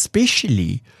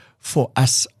 especially for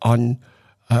us on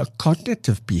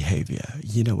cognitive behavior,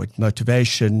 with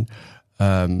motivation,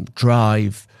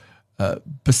 drive,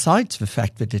 besides the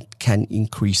fact that it can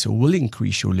increase or will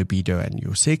increase your libido and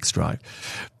your sex drive,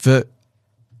 the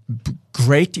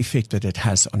great effect that it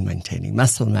has on maintaining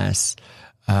muscle mass,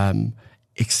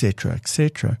 et cetera, et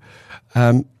cetera.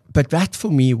 But that for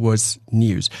me was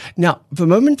news. Now, the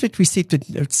moment that we say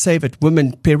that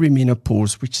women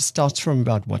perimenopause, which starts from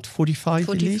about 45,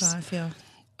 45, yeah.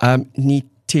 Need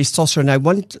testosterone.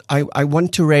 I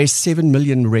want to raise 7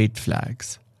 million red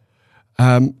flags.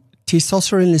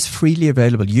 Testosterone is freely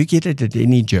available. You get it at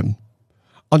any gym,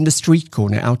 on the street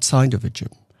corner, outside of a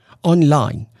gym,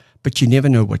 online, but you never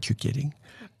know what you're getting.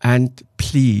 And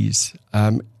please,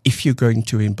 if you're going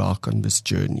to embark on this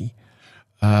journey,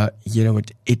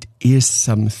 it is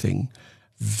something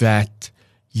that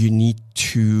you need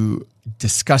to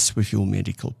discuss with your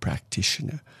medical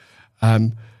practitioner.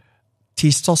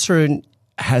 Testosterone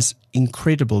has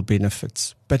incredible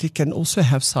benefits, but it can also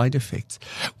have side effects.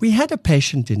 We had a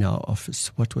patient in our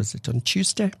office, what was it, on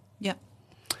Tuesday? Yeah.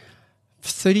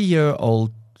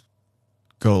 30-year-old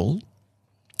girl.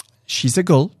 She's a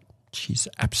girl. She's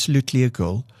absolutely a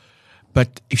girl.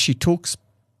 But if she talks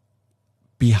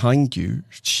behind you,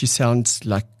 she sounds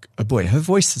like a boy. Her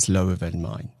voice is lower than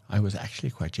mine. I was actually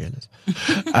quite jealous.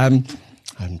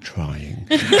 I'm trying.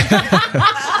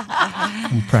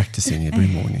 I'm practicing every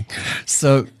morning.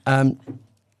 So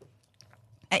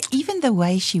even the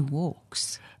way she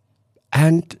walks.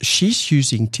 And she's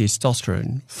using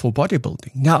testosterone for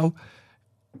bodybuilding. Now,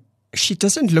 she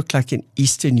doesn't look like an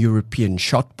Eastern European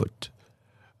shot put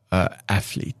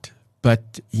athlete,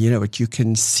 but you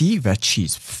can see that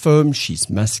she's firm, she's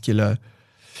muscular.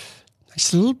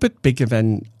 She's a little bit bigger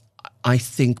than I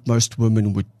think most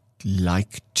women would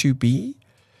like to be,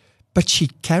 but she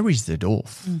carries it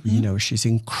off. She's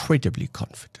incredibly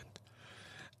confident.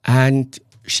 And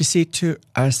she said to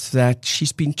us that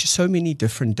she's been to so many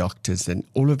different doctors, and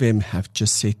all of them have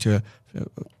just said to her,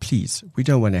 please, we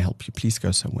don't want to help you. Please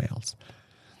go somewhere else.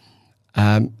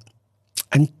 And,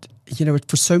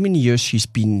 for so many years, she's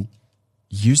been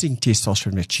using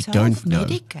testosterone that she don't know.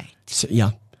 So,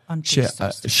 yeah.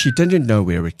 She didn't know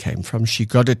where it came from. She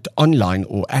got it online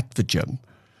or at the gym.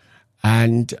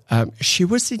 And she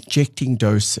was injecting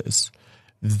doses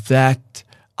that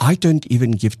I don't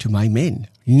even give to my men,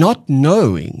 not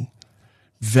knowing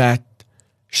that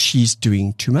she's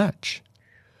doing too much.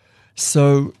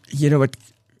 So,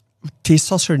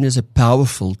 testosterone is a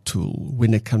powerful tool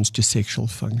when it comes to sexual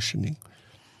functioning.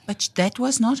 But that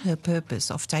was not her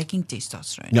purpose of taking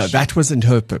testosterone. No, that wasn't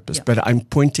her purpose, but I'm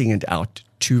pointing it out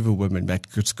to the women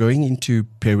that's going into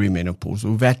perimenopause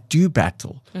or that do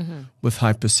battle with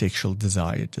hypersexual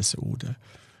desire disorder.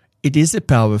 It is a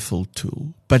powerful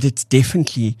tool, but it's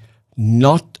definitely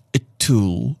not a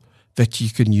tool that you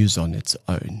can use on its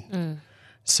own.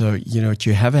 So,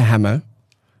 you have a hammer,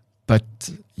 but,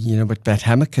 that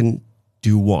hammer can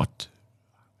do what?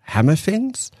 Hammer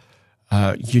things?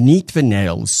 You need the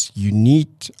nails. You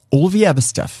need all the other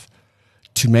stuff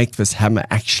to make this hammer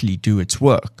actually do its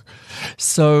work.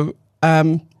 So,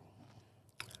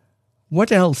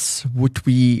 what else would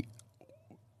we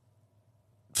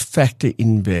factor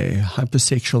in there?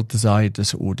 Hypersexual desire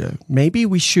disorder. Maybe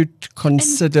we should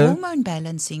consider and hormone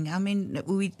balancing. I mean,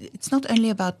 it's not only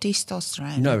about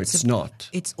testosterone. No, it's not.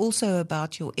 It's also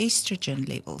about your estrogen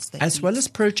levels, as well as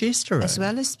progesterone. As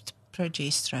well as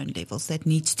progesterone levels that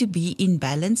needs to be in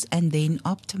balance and then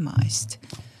optimized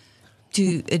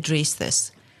to address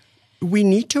this. We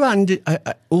need to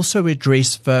also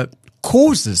address the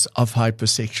causes of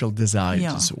hypersexual desire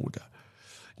disorder.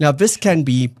 Now, this can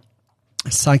be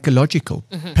psychological.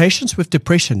 Patients with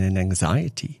depression and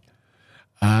anxiety,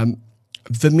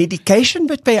 the medication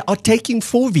that they are taking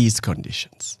for these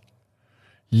conditions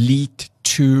lead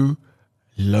to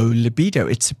low libido.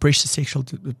 It suppresses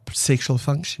sexual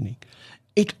functioning.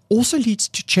 It also leads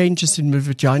to changes in the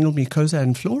vaginal mucosa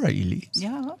and flora, Elise.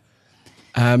 Yeah.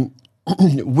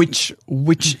 Which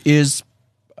is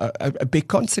a big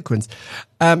consequence.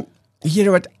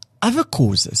 Other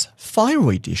causes,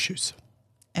 thyroid issues.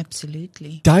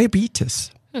 Absolutely.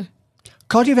 Diabetes.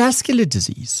 Cardiovascular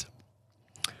disease.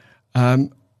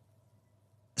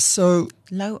 So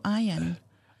low iron.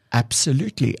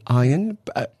 Absolutely. Iron.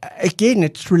 Again,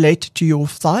 it's related to your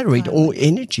thyroid or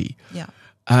energy. Yeah.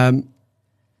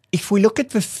 If we look at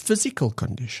the physical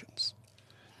conditions,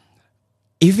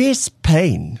 if there's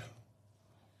pain,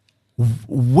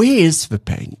 where is the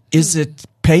pain? Is it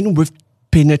pain with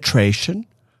penetration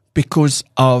because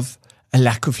of a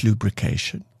lack of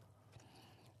lubrication?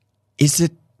 Is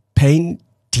it pain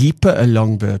deeper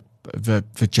along the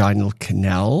vaginal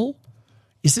canal?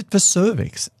 Is it the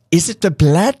cervix? Is it the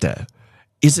bladder?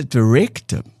 Is it the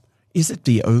rectum? Is it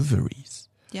the ovaries?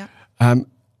 Yeah.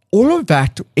 All of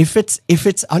that, if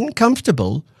it's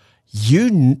uncomfortable,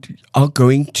 you are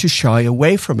going to shy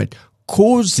away from it,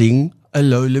 causing a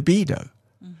low libido.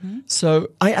 So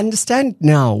I understand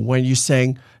now when you're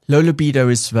saying low libido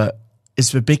is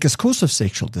the biggest cause of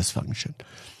sexual dysfunction.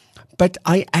 But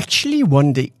I actually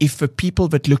wonder if the people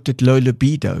that looked at low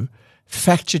libido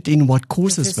factored in what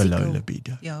causes the low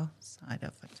libido. Yeah, side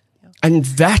of it. Yeah. And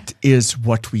that is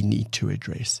what we need to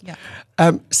address. Yeah.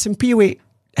 Simpiwe,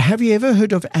 have you ever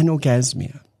heard of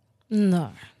anorgasmia?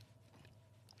 No.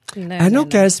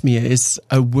 Anorgasmia is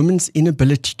a woman's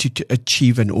inability to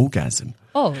achieve an orgasm.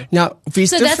 Oh. Now,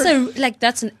 so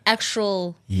that's an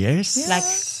actual. Yes. Like,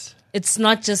 it's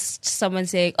not just someone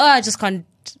saying, "Oh, I just can't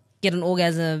get an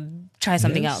orgasm. Try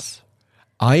something else."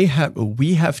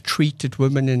 We have treated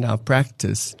women in our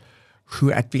practice who,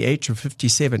 at the age of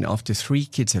 57, after 3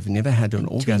 kids, have never had an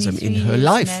orgasm in her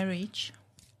life. Marriage.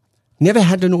 Never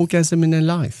had an orgasm in her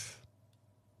life.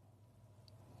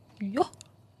 Yeah.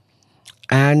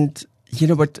 And you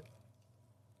know what?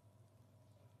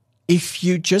 If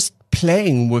you're just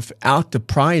playing without the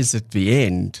prize at the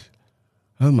end,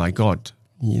 oh my God,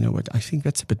 you know what? I think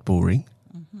that's a bit boring.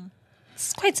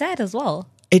 It's quite sad as well.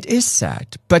 It is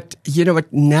sad. But you know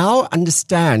what? Now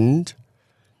understand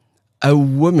a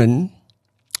woman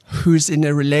who's in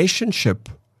a relationship,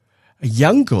 a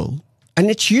young girl And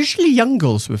it's usually young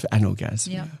girls with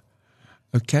anorgasmia. Yeah.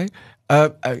 Okay?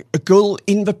 A girl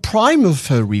in the prime of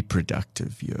her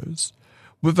reproductive years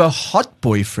with a hot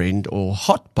boyfriend or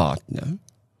hot partner,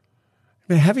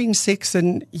 they're having sex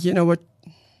and you know what?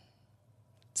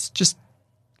 It's just,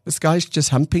 this guy's just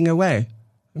humping away.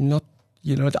 I'm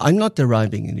not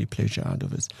deriving any pleasure out of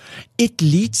this. It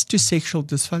leads to sexual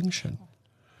dysfunction.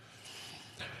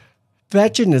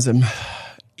 Vaginism,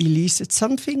 Elise, it's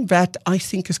something that I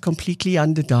think is completely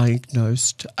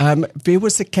underdiagnosed. There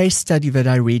was a case study that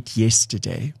I read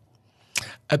yesterday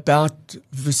about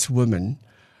this woman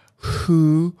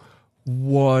who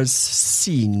was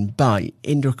seen by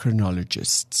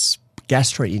endocrinologists,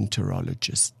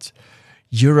 gastroenterologists,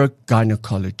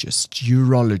 urogynecologists,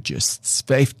 urologists.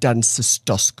 They've done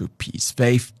cystoscopies,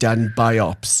 they've done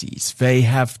biopsies, they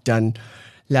have done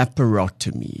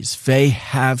laparotomies, they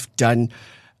have done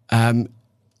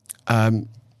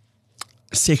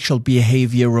sexual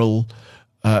behavioral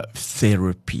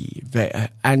therapy.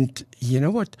 And you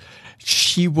know what?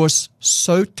 She was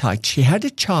so tight. She had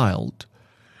a child,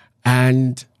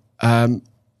 and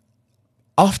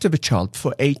after the child,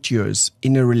 for 8 years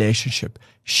in a relationship,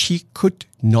 she could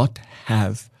not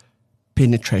have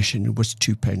penetration. It was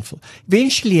too painful.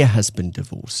 Eventually, her husband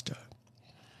divorced her.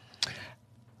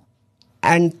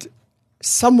 And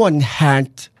someone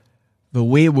had the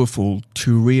wherewithal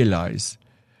to realize,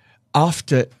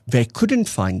 after they couldn't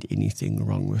find anything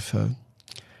wrong with her,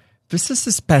 this is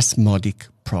a spasmodic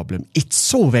problem. It's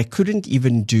so they couldn't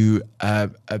even do a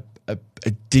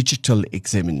digital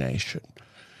examination.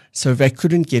 So they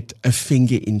couldn't get a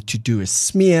finger in to do a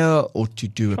smear or to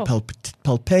do a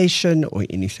palpation or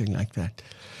anything like that.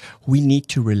 We need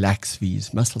to relax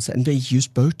these muscles. And they use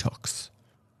Botox.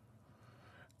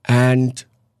 And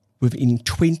within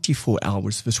 24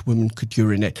 hours, this woman could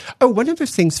urinate. Oh, one of the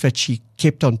things that she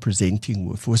kept on presenting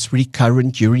with was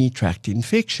recurrent urinary tract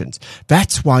infections.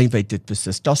 That's why they did the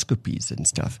cystoscopies and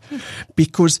stuff,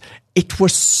 because it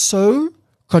was so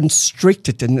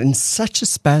constricted and in such a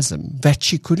spasm that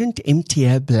she couldn't empty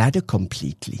her bladder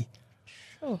completely.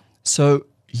 Sure. So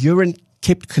urine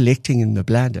kept collecting in the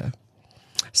bladder.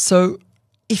 So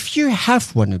if you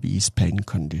have one of these pain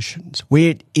conditions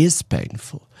where it is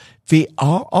painful, there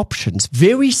are options,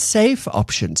 very safe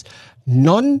options,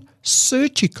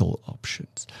 non-surgical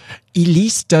options.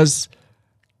 Elise does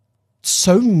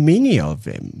so many of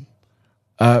them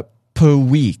per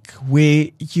week, where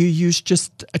you use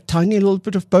just a tiny little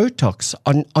bit of Botox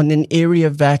on an area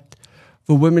that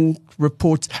the woman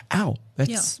reports, ow,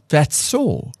 that's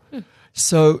sore.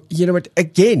 So, you know what,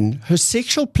 again, her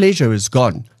sexual pleasure is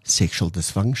gone, sexual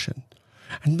dysfunction.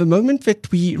 And the moment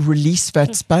that we release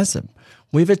that spasm,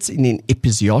 whether it's in an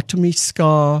episiotomy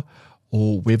scar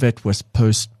or whether it was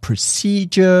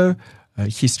post-procedure,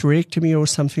 hysterectomy or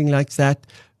something like that,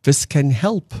 this can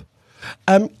help.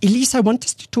 Elise, I want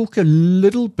us to talk a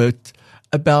little bit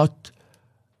about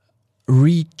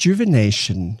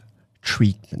rejuvenation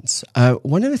treatments.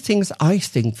 One of the things I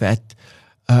think that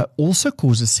also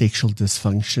causes sexual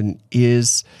dysfunction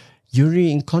is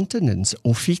urinary incontinence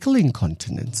or fecal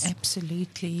incontinence.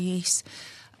 Absolutely, yes.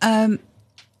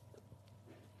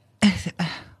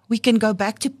 We can go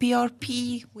back to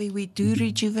PRP, where we do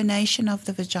rejuvenation of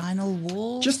the vaginal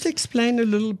walls. Just explain a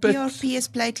little bit. PRP is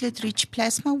platelet-rich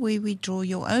plasma, where we draw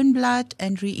your own blood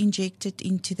and re-inject it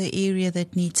into the area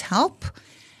that needs help.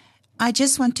 I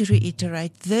just want to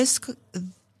reiterate, this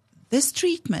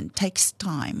treatment takes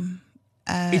time.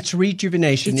 It's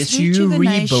rejuvenation. It's you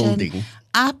rebuilding.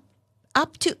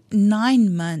 Up to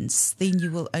 9 months, then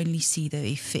you will only see the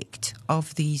effect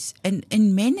of these. And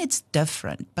in men, it's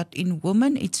different. But in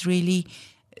women, it's really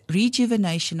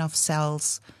rejuvenation of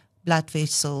cells, blood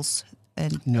vessels,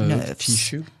 and nerve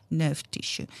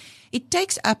tissue. It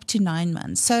takes up to 9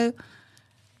 months. So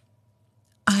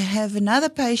I have another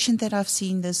patient that I've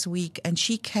seen this week, and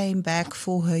she came back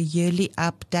for her yearly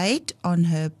update on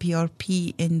her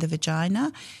PRP in the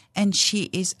vagina, and she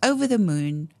is over the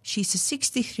moon. She's a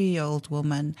 63-year-old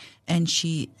woman, and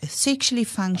she is sexually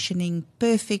functioning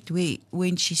perfect.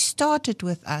 When she started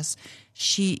with us,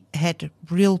 she had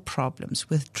real problems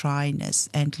with dryness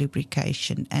and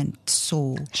lubrication and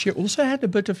sore. She also had a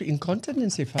bit of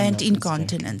incontinence, if I'm not mistaken. And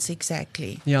incontinence,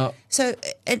 exactly. Yeah. So,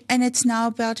 and it's now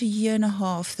about 1.5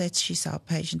 years that she's our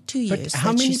patient, 2 years. But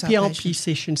how many PRP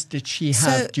sessions did she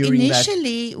have during that? So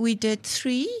initially we did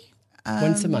 3.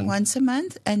 Once a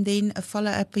month, and then a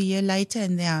follow-up a year later,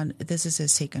 and now this is a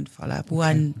second follow-up.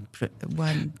 One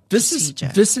procedure.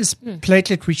 This is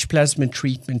platelet-rich plasma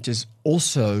treatment is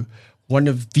also one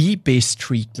of the best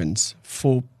treatments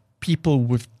for people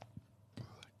with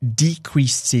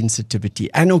decreased sensitivity,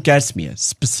 anorgasmia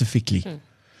specifically.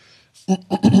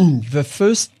 The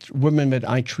first woman that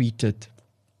I treated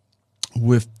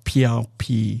with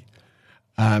PRP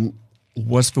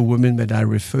was the woman that I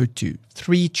referred to.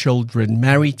 3 children,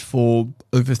 married for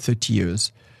over 30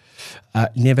 years,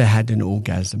 never had an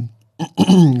orgasm.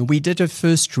 We did a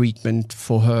first treatment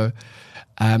for her.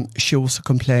 She also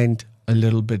complained a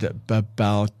little bit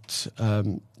about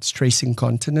stress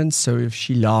incontinence. So if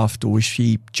she laughed or if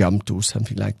she jumped or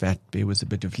something like that, there was a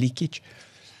bit of leakage.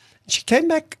 She came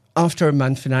back after a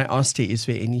month and I asked her, is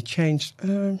there any change?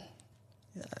 You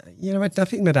know what,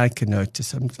 nothing that I can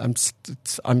notice.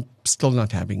 I'm still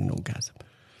not having an orgasm.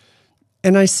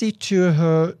 And I said to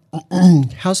her,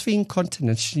 how's the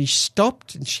incontinence? She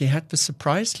stopped and she had the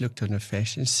surprised look on her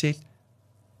face and said,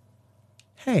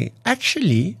 hey,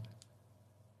 actually,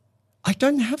 I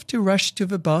don't have to rush to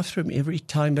the bathroom every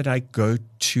time that I go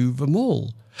to the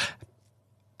mall.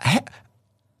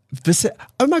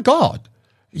 Oh my God.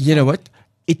 You know what?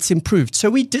 It's improved.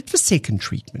 So we did the second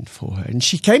treatment for her and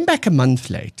she came back a month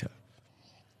later.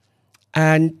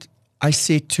 And I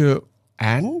said to her,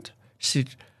 and? She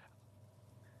said,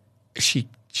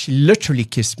 she literally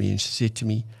kissed me and she said to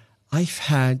me, I've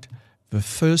had the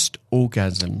first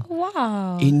orgasm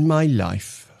in my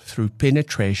life through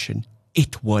penetration.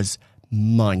 It was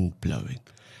mind-blowing.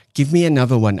 Give me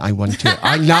another one. I want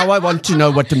to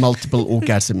know what the multiple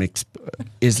orgasm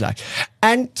is like.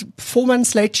 And 4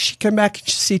 months later, she came back and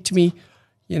she said to me,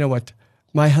 you know what?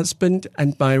 My husband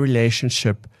and my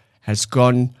relationship has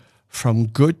gone from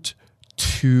good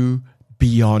to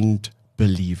beyond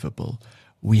believable.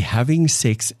 We're having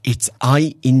sex.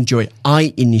 I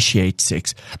initiate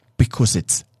sex because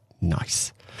it's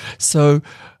nice. So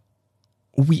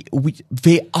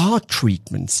there are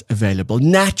treatments available,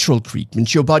 natural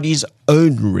treatments, your body's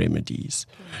own remedies.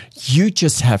 You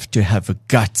just have to have the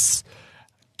guts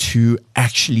to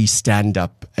actually stand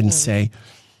up and say,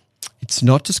 it's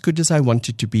not as good as I want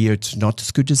it to be, or it's not as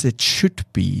good as it should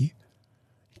be.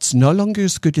 It's no longer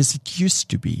as good as it used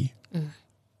to be.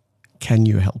 Can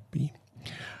you help me?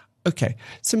 Okay.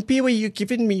 Simpiwe, you've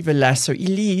given me the lasso.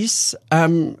 Elise,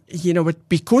 you know what,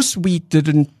 because we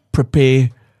didn't prepare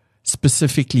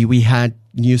specifically, we had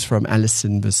news from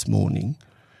Alison this morning.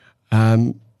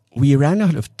 We ran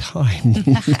out of time.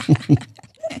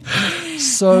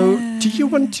 So do you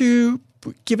want to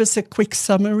give us a quick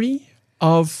summary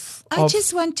of... I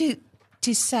just want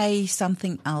to say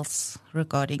something else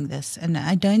regarding this. And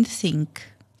I don't think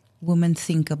women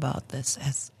think about this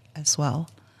as well.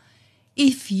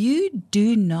 If you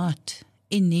do not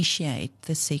initiate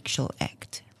the sexual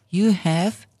act, you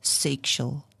have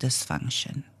sexual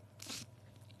dysfunction.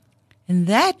 And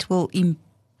that will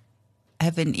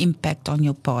have an impact on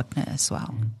your partner as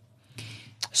well.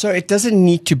 So it doesn't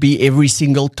need to be every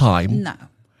single time. No.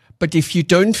 But if you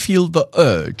don't feel the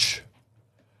urge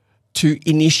to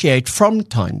initiate from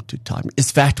time to time,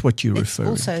 is that what you're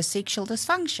referring? It's also sexual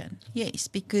dysfunction, yes,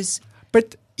 because...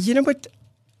 But you know what?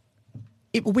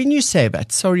 When you say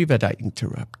that, sorry that I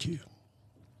interrupt you.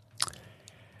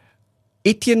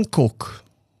 Etienne Cook,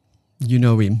 you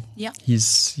know him. Yeah.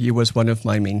 He was one of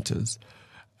my mentors.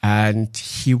 And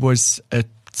he was a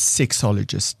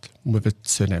sexologist with a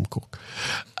surname Cook.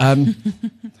 And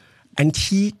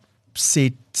he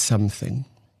said something.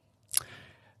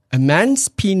 A man's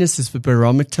penis is the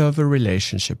barometer of a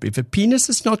relationship. If a penis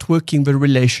is not working, the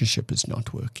relationship is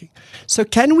not working. So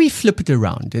can we flip it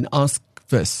around and ask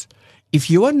this? If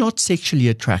you are not sexually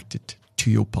attracted to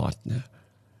your partner,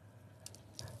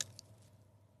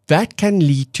 that can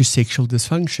lead to sexual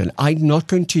dysfunction. I'm not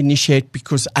going to initiate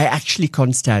because I actually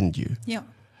can't stand you. Yeah.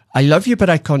 I love you, but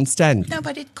I can't stand you. No,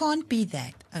 but it can't be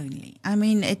that only. I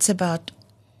mean, it's about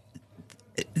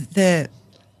the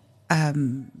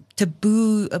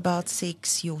taboo about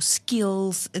sex, your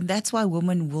skills, and that's why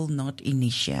women will not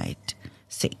initiate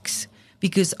sex,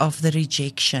 because of the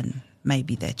rejection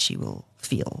maybe that she will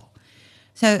feel.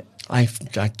 So I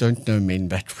don't know men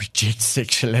that reject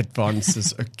sexual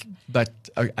advances, but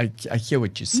I hear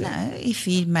what you say. no, if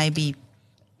he maybe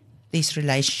there's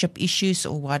relationship issues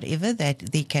or whatever, that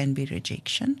there can be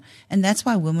rejection, and that's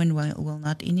why women will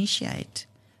not initiate.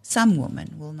 Some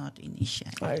women will not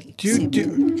initiate.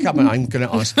 Come on, I'm going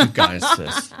to ask you guys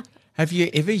this. Have you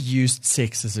ever used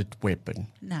sex as a weapon?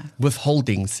 No.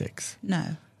 Withholding sex?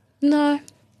 No. No.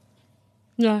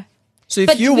 So if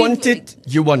But you we- want it,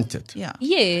 you want it. Yeah.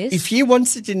 Yes. If he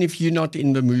wants it and if you're not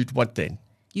in the mood, what then?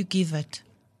 You give it.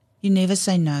 You never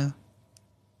say no.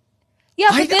 yeah,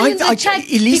 but then in the chat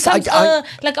Elise, becomes,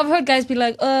 like I've heard guys be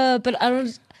like, but I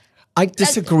don't. I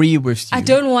disagree with you. I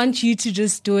don't want you to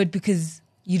just do it because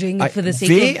You're doing it for the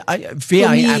sake of... I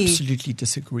absolutely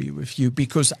disagree with you,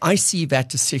 because I see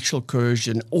that as sexual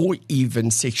coercion or even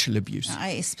sexual abuse.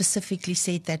 I specifically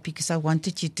said that because I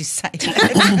wanted you to say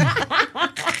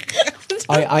that.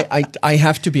 I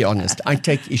have to be honest. I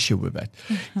take issue with that.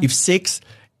 If sex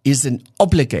is an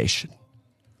obligation,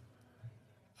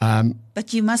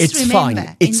 but you must it's remember.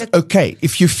 fine. It's okay.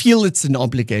 If you feel it's an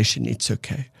obligation, it's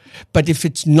okay. But if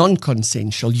it's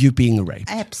non-consensual, you're being raped.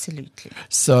 Absolutely.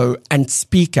 So, and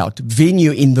speak out. Then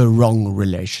you're in the wrong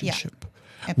relationship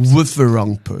with the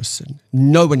wrong person.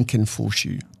 No one can force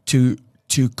you to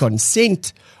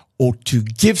consent or to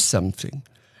give something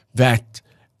that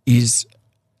is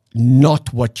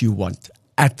not what you want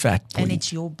at that point. And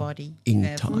it's your body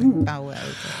in time. Power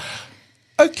over.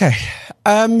 Okay.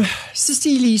 Sister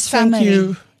Elise, thank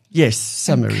you. Yes,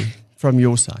 summary from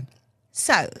your side.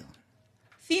 So,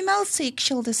 female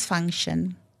sexual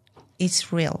dysfunction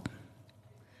is real.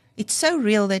 It's so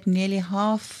real that nearly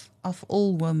half of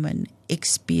all women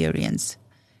experience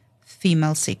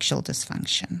female sexual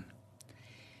dysfunction.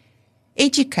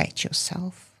 Educate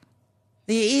yourself.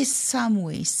 There is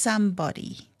somewhere,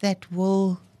 somebody that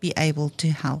will be able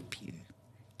to help you.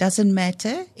 Doesn't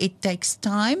matter. It takes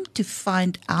time to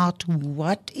find out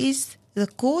what is the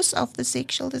cause of the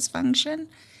sexual dysfunction,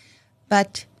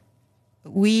 but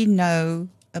we know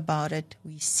about it.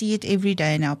 We see it every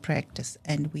day in our practice,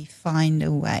 and we find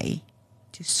a way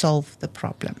to solve the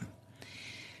problem.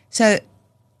 So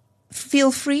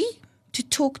feel free to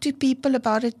talk to people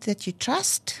about it that you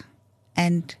trust,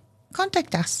 and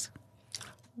contact us.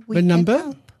 The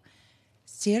number?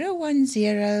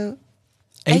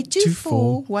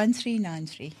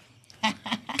 010-824-1393.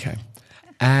 Okay.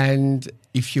 And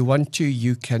if you want to,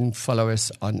 you can follow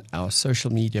us on our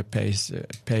social media pages,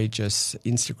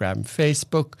 Instagram,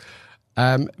 Facebook,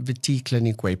 the T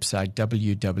Clinic website,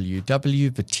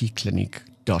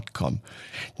 www.thetclinic.com.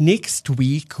 Next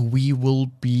week, we will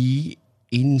be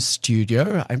in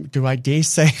studio. Do I dare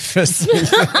say this?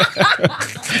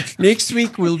 Next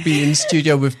week, we'll be in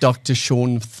studio with Dr.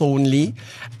 Sean Thornley,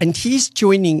 and he's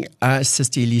joining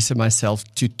Sister Elise and myself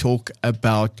to talk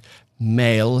about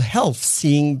male health,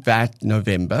 seeing that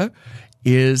November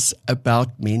is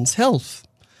about men's health.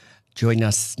 Join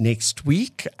us next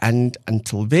week, and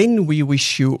until then, we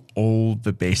wish you all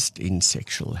the best in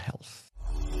sexual health.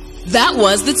 That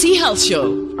was the T Health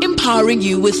Show, empowering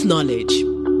you with knowledge.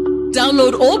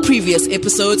 Download all previous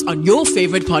episodes on your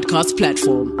favorite podcast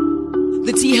platform.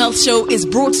 The T Health Show is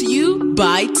brought to you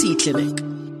by T Clinic.